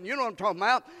loaded, and you know what I'm talking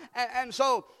about. And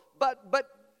so, but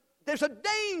there's a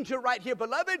danger right here,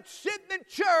 beloved, sitting in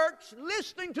church,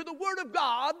 listening to the Word of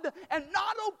God, and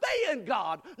not obeying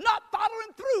God, not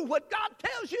following through what God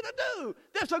tells you to do.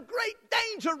 There's a great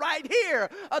danger right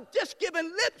here of just giving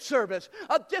lip service,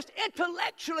 of just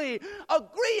intellectually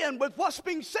agreeing with what's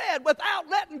being said without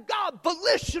letting God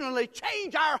volitionally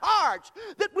change our hearts,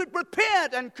 that we'd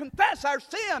repent and confess our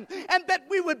sin, and that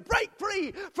we would break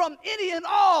free from any and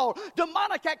all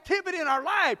demonic activity in our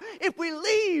life. If we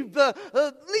leave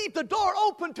the door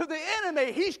open to the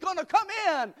enemy, he's going to come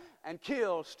in and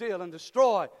kill, steal, and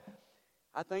destroy.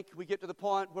 I think we get to the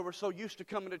point where we're so used to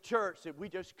coming to church that we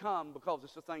just come because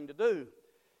it's the thing to do.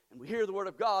 And we hear the Word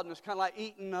of God, and it's kind of like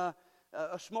eating a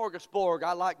smorgasbord.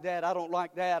 I like that, I don't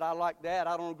like that, I like that,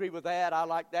 I don't agree with that, I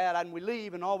like that. And we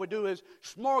leave, and all we do is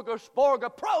smorgasbord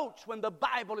approach when the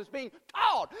Bible is being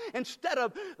taught. Instead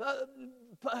of,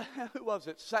 who was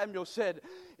it? Samuel said,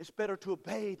 it's better to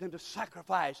obey than to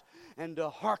sacrifice and to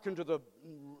hearken to the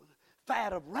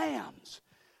fat of rams.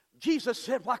 Jesus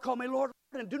said, why call me Lord,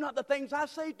 and do not the things I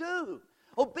say do?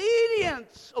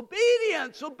 Obedience,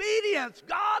 obedience, obedience.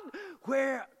 God,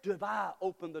 where have I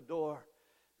opened the door?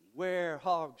 Where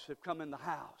hogs have come in the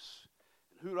house?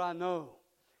 And who do I know?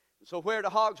 And so where do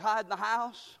hogs hide in the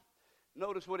house?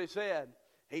 Notice what he said.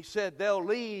 He said they'll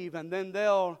leave and then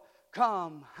they'll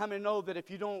come. How many know that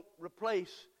if you don't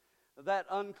replace that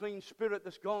unclean spirit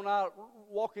that's gone out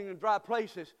walking in dry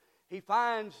places, He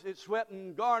finds it swept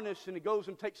and garnished, and he goes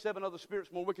and takes 7 other spirits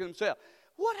more wicked than himself.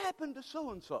 What happened to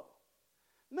so-and-so?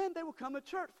 Man, they would come to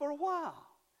church for a while.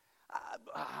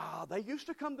 They used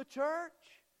to come to church.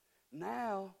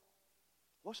 Now,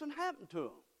 what's done happened to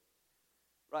them?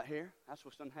 Right here, that's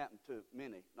what's done happened to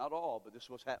many. Not all, but this is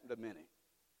what's happened to many.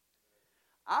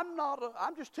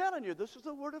 I'm just telling you, this is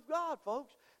the Word of God,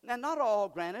 folks. Now, not all,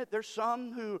 granted. There's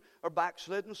some who are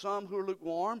backslidden, some who are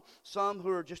lukewarm, some who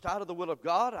are just out of the will of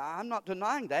God. I'm not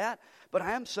denying that. But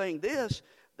I am saying this,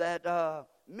 that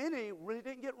many really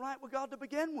didn't get right with God to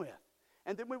begin with.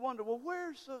 And then we wonder, well,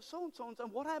 where's so-and-so?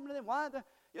 And what happened to them? Why?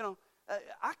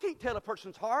 I can't tell a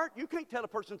person's heart. You can't tell a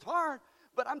person's heart.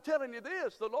 But I'm telling you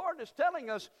this, the Lord is telling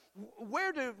us,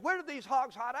 where do these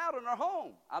hogs hide out in our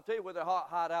home? I'll tell you where they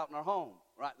hide out in our home,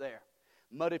 right there.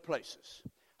 Muddy places.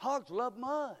 Hogs love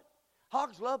mud.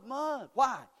 Hogs love mud.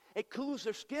 Why? It cools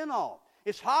their skin off.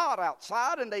 It's hot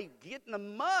outside, and they get in the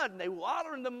mud, and they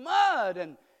water in the mud.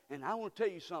 And I want to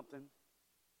tell you something.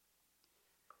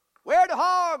 Where do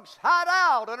hogs hide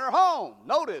out in our home?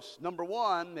 Notice, number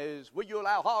 1 is, will you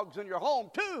allow hogs in your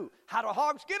home? 2, how do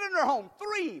hogs get in our home?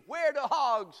 3, where do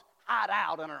hogs hide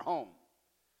out in our home?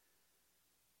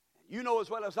 You know as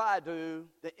well as I do,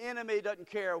 the enemy doesn't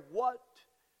care what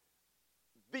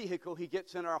vehicle he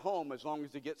gets in our home as long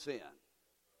as he gets in.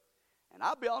 And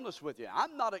I'll be honest with you,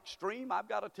 I'm not extreme. I've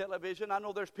got a television. I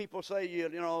know there's people say,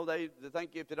 they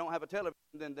think if they don't have a television,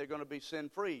 then they're going to be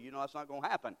sin-free. That's not going to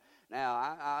happen. Now,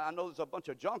 I know there's a bunch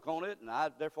of junk on it,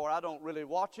 and therefore I don't really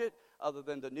watch it other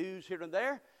than the news here and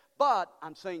there. But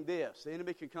I'm saying this, the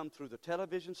enemy can come through the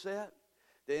television set.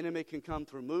 The enemy can come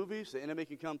through movies. The enemy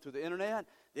can come through the internet.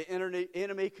 The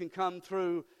enemy can come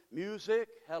through music.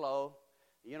 Hello.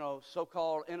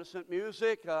 So-called innocent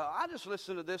music. I just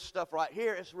listen to this stuff right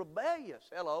here. It's rebellious.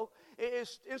 Hello.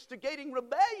 It's instigating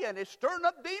rebellion. It's stirring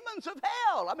up demons of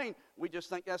hell. I mean, we just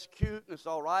think that's cute and it's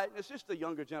all right. And it's just a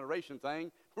younger generation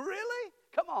thing. Really?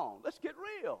 Come on, let's get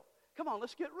real. Come on,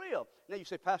 let's get real. Now you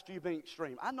say, Pastor, you're being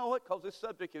extreme. I know it because this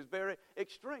subject is very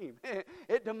extreme.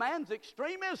 It demands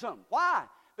extremism. Why?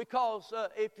 Because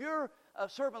if you're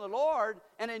serving the Lord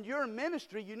and in your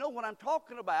ministry, you know what I'm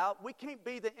talking about. We can't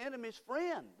be the enemy's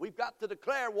friend. We've got to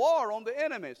declare war on the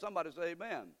enemy. Somebody say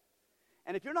amen.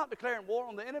 And if you're not declaring war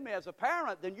on the enemy as a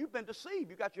parent, then you've been deceived.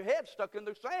 You got your head stuck in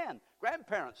the sand.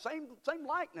 Grandparents, same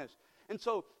likeness. And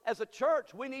so as a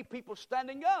church, we need people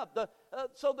standing up.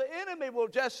 So the enemy will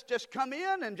just come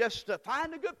in and just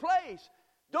find a good place.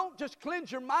 Don't just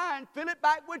cleanse your mind, fill it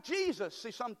back with Jesus.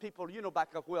 See, some people,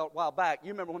 back a while back,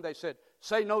 you remember when they said,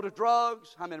 say no to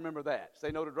drugs? How many remember that?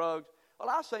 Say no to drugs? Well,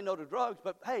 I say no to drugs,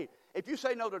 but hey, if you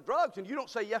say no to drugs and you don't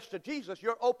say yes to Jesus,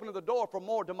 you're opening the door for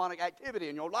more demonic activity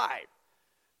in your life.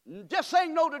 Just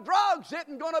saying no to drugs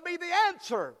isn't going to be the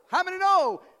answer. How many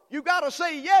know you got to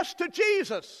say yes to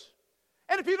Jesus?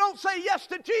 And if you don't say yes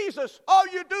to Jesus, all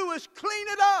you do is clean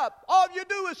it up. All you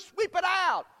do is sweep it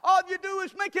out. All you do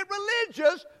is make it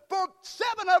religious for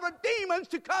 7 other demons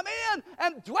to come in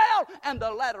and dwell. And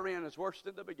the latter end is worse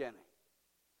than the beginning.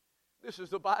 This is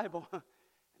the Bible.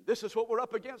 This is what we're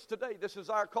up against today. This is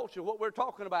our culture, what we're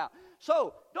talking about.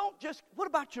 So what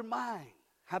about your mind?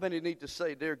 How many need to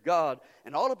say, dear God?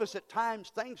 And all of us at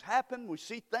times, things happen. We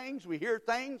see things. We hear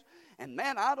things. And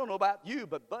man, I don't know about you,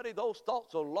 but buddy, those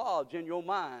thoughts will lodge in your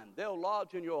mind. They'll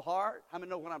lodge in your heart. How many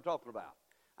know what I'm talking about?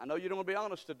 I know you don't want to be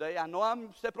honest today. I know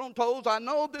I'm stepping on toes. I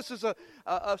know this is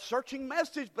a searching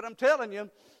message, but I'm telling you,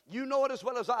 you know it as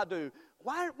well as I do.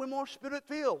 Why aren't we more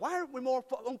spirit-filled? Why aren't we more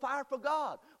on fire for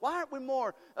God? Why aren't we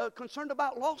more concerned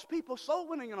about lost people, soul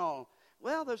winning and all?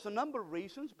 Well, there's a number of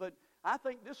reasons, but I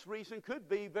think this reason could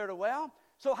be very well.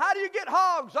 So how do you get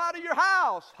hogs out of your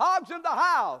house? Hogs in the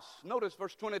house. Notice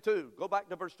verse 22. Go back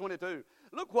to verse 22.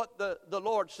 Look what the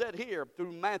Lord said here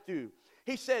through Matthew.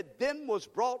 He said, then was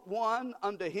brought one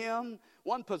unto him,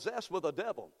 one possessed with a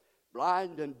devil,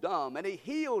 blind and dumb. And he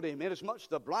healed him, inasmuch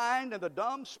the blind and the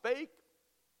dumb spake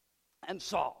and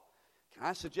saw. Can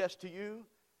I suggest to you,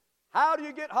 how do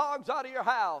you get hogs out of your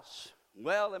house?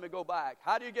 Well, let me go back.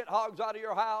 How do you get hogs out of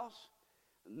your house?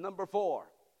 Number 4,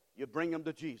 you bring them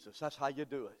to Jesus. That's how you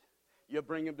do it. You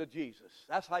bring them to Jesus.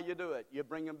 That's how you do it. You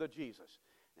bring them to Jesus.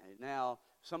 Now,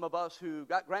 some of us who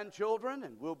got grandchildren,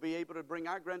 and we'll be able to bring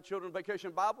our grandchildren to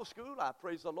Vacation Bible School, I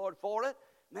praise the Lord for it.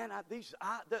 Man,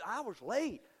 the hour's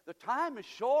late. The time is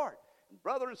short. And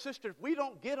brother and sister, if we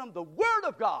don't get them the Word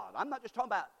of God, I'm not just talking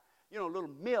about, little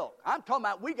milk. I'm talking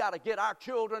about we got to get our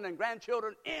children and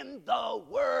grandchildren in the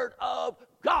Word of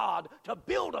God to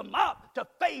build them up to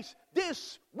face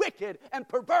this wicked and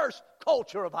perverse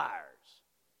culture of ours.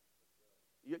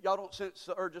 Y'all don't sense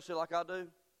the urgency like I do?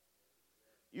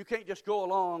 You can't just go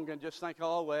along and just think,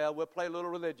 oh, well, we'll play a little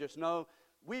religious. No,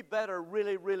 we better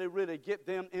really, really, really get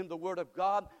them in the Word of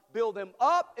God, build them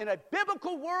up in a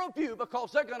biblical worldview,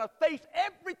 because they're going to face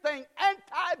everything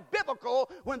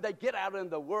anti-biblical when they get out in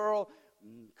the world,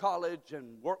 college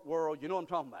and work world. You know what I'm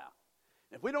talking about.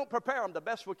 If we don't prepare them the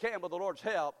best we can with the Lord's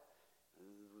help,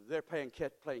 they're playing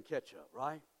catch up,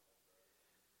 right?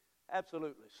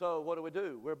 Absolutely. So what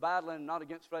do? We're battling not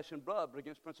against flesh and blood, but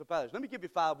against principalities. Let me give you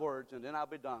 5 words, and then I'll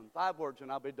be done. 5 words,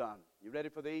 and I'll be done. You ready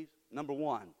for these? Number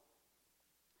 1.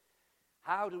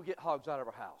 How do we get hogs out of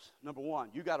our house? Number 1,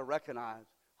 you got to recognize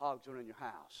hogs are in your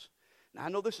house. Now, I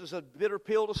know this is a bitter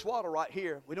pill to swallow right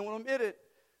here. We don't want to admit it.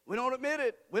 We don't admit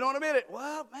it. We don't admit it.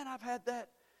 Well, man, I've had that.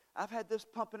 I've had this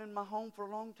pumping in my home for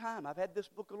a long time. I've had this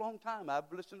book a long time. I've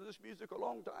listened to this music a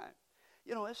long time.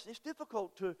 You know, it's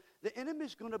difficult to, the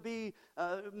enemy's going to be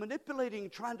manipulating,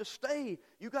 trying to stay.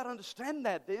 You got to understand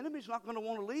that. The enemy's not going to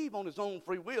want to leave on his own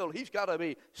free will. He's got to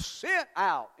be sent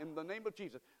out in the name of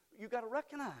Jesus. You got to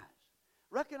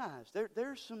recognize.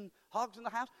 There's some hogs in the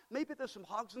house. Maybe there's some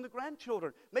hogs in the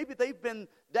grandchildren. Maybe they've been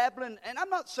dabbling. And I'm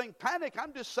not saying panic.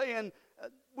 I'm just saying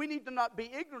we need to not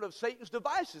be ignorant of Satan's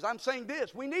devices. I'm saying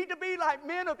this. We need to be like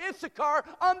men of Issachar,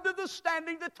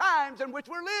 understanding the times in which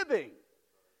we're living.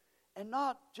 And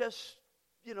not just,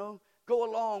 go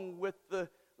along with the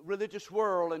religious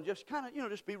world and just kind of,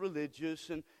 just be religious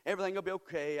and everything will be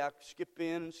okay. I skip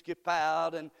in and skip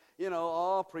out and,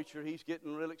 oh, preacher, he's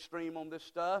getting real extreme on this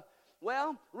stuff.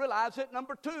 Well, realize it.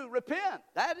 Number 2, repent.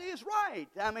 That is right.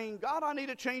 I mean, God, I need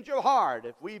to change your heart.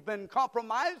 If we've been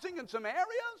compromising in some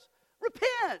areas,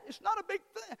 repent. It's not a big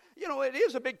thing. It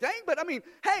is a big thing, but I mean,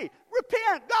 hey,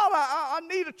 repent. God, I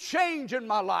need a change in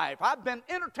my life. I've been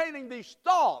entertaining these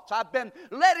thoughts. I've been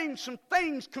letting some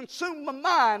things consume my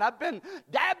mind. I've been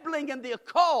dabbling in the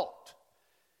occult.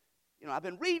 I've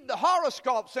been reading the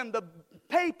horoscopes in the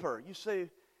paper. You say,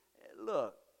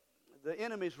 look, the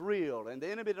enemy's real, and the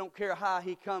enemy don't care how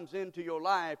he comes into your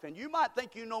life. And you might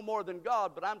think you know more than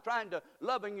God, but I'm trying to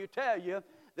lovingly tell you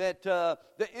that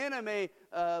the enemy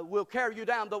will carry you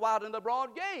down the wide and the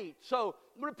broad gate. So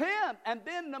repent. And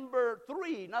then number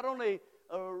 3, not only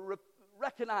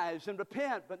recognize and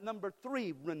repent, but number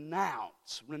 3,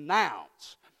 renounce.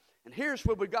 And here's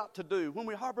what we got to do. When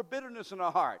we harbor bitterness in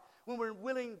our heart, when we're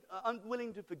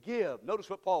unwilling to forgive, notice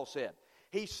what Paul said.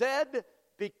 He said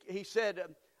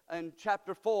in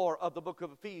chapter 4 of the book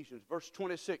of Ephesians, verse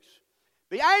 26,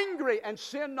 be angry and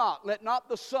sin not. Let not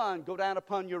the sun go down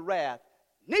upon your wrath.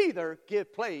 Neither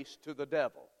give place to the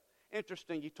devil.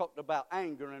 Interesting, he talked about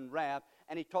anger and wrath,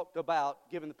 and he talked about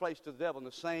giving the place to the devil in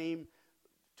the same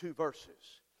 2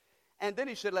 verses. And then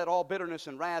he said, let all bitterness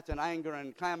and wrath and anger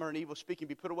and clamor and evil speaking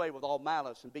be put away with all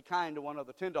malice, and be kind to one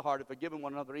another, tenderhearted, forgiving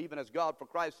one another, even as God for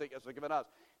Christ's sake has forgiven us.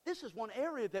 This is one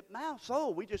area that my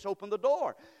soul, we just opened the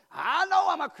door. I know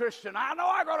I'm a Christian. I know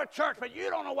I go to church, but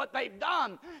you don't know what they've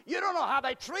done. You don't know how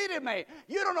they treated me.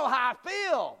 You don't know how I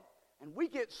feel. And we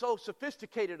get so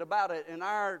sophisticated about it in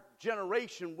our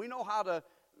generation. We know how to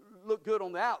look good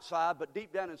on the outside, but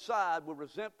deep down inside, we're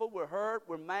resentful, we're hurt,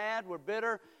 we're mad, we're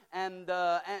bitter. And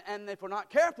if we're not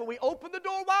careful, we open the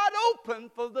door wide open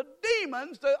for the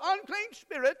demons, the unclean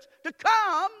spirits, to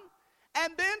come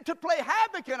and then to play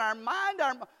havoc in our mind.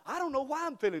 I don't know why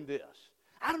I'm feeling this.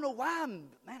 I don't know why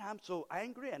I'm so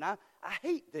angry, and I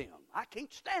hate them. I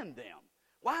can't stand them.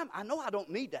 Why? I know I don't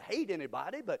need to hate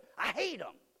anybody, but I hate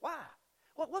them. Why?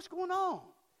 What's going on?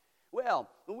 Well,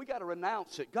 we got to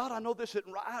renounce it. God, I know this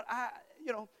isn't right.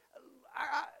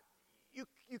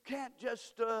 You can't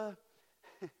just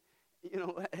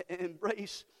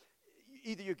embrace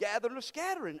either you're gathering or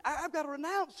scattering. I've got to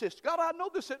renounce this. God, I know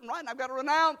this isn't right, and I've got to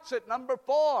renounce it. Number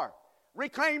 4,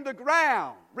 reclaim the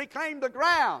ground. Reclaim the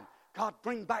ground. God,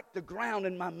 bring back the ground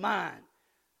in my mind.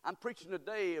 I'm preaching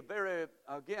today a very,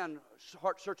 again,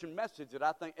 heart-searching message that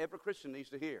I think every Christian needs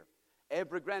to hear.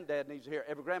 Every granddad needs to hear.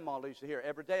 Every grandma needs to hear.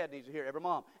 Every dad needs to hear. Every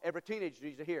mom. Every teenager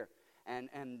needs to hear. And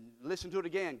listen to it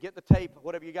again. Get the tape,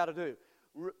 whatever you got to do.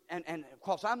 And of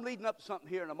course, I'm leading up to something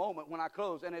here in a moment when I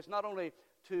close. And it's not only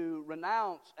to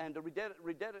renounce and to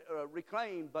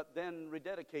reclaim, but then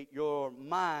rededicate your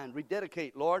mind.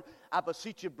 Rededicate, Lord. I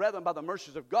beseech you, brethren, by the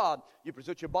mercies of God, you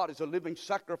present your bodies a living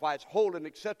sacrifice, holy and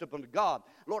acceptable to God.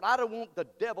 Lord, I don't want the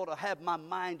devil to have my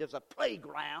mind as a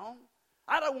playground.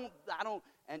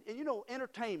 And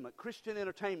entertainment, Christian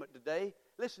entertainment today.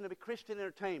 Listen to me, Christian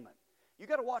entertainment. You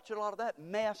got to watch a lot of that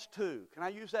mess too. Can I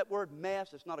use that word,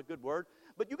 mess? It's not a good word.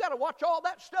 But you got to watch all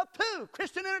that stuff too,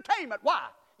 Christian entertainment. Why?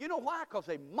 You know why? Because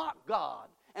they mock God.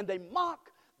 And they mock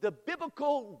the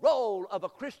biblical role of a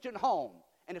Christian home.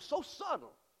 And it's so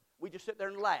subtle. We just sit there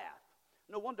and laugh.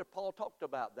 No wonder Paul talked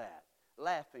about that.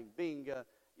 laughing, being,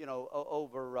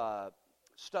 over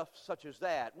stuff such as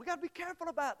that. We got to be careful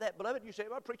about that, beloved. You say,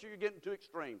 well, preacher, you're getting too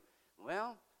extreme.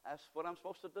 Well, that's what I'm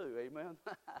supposed to do, amen?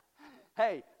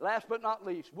 Hey, last but not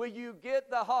least, will you get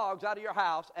the hogs out of your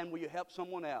house, and will you help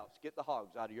someone else get the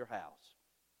hogs out of your house?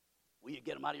 Will you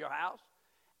get them out of your house,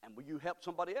 and will you help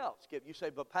somebody else? You say,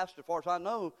 but Pastor, as far as I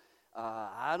know,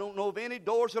 I don't know of any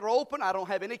doors that are open. I don't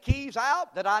have any keys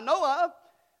out that I know of.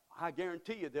 I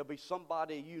guarantee you there'll be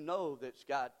somebody you know that's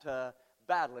got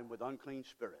battling with unclean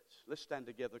spirits. Let's stand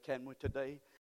together, can we, today?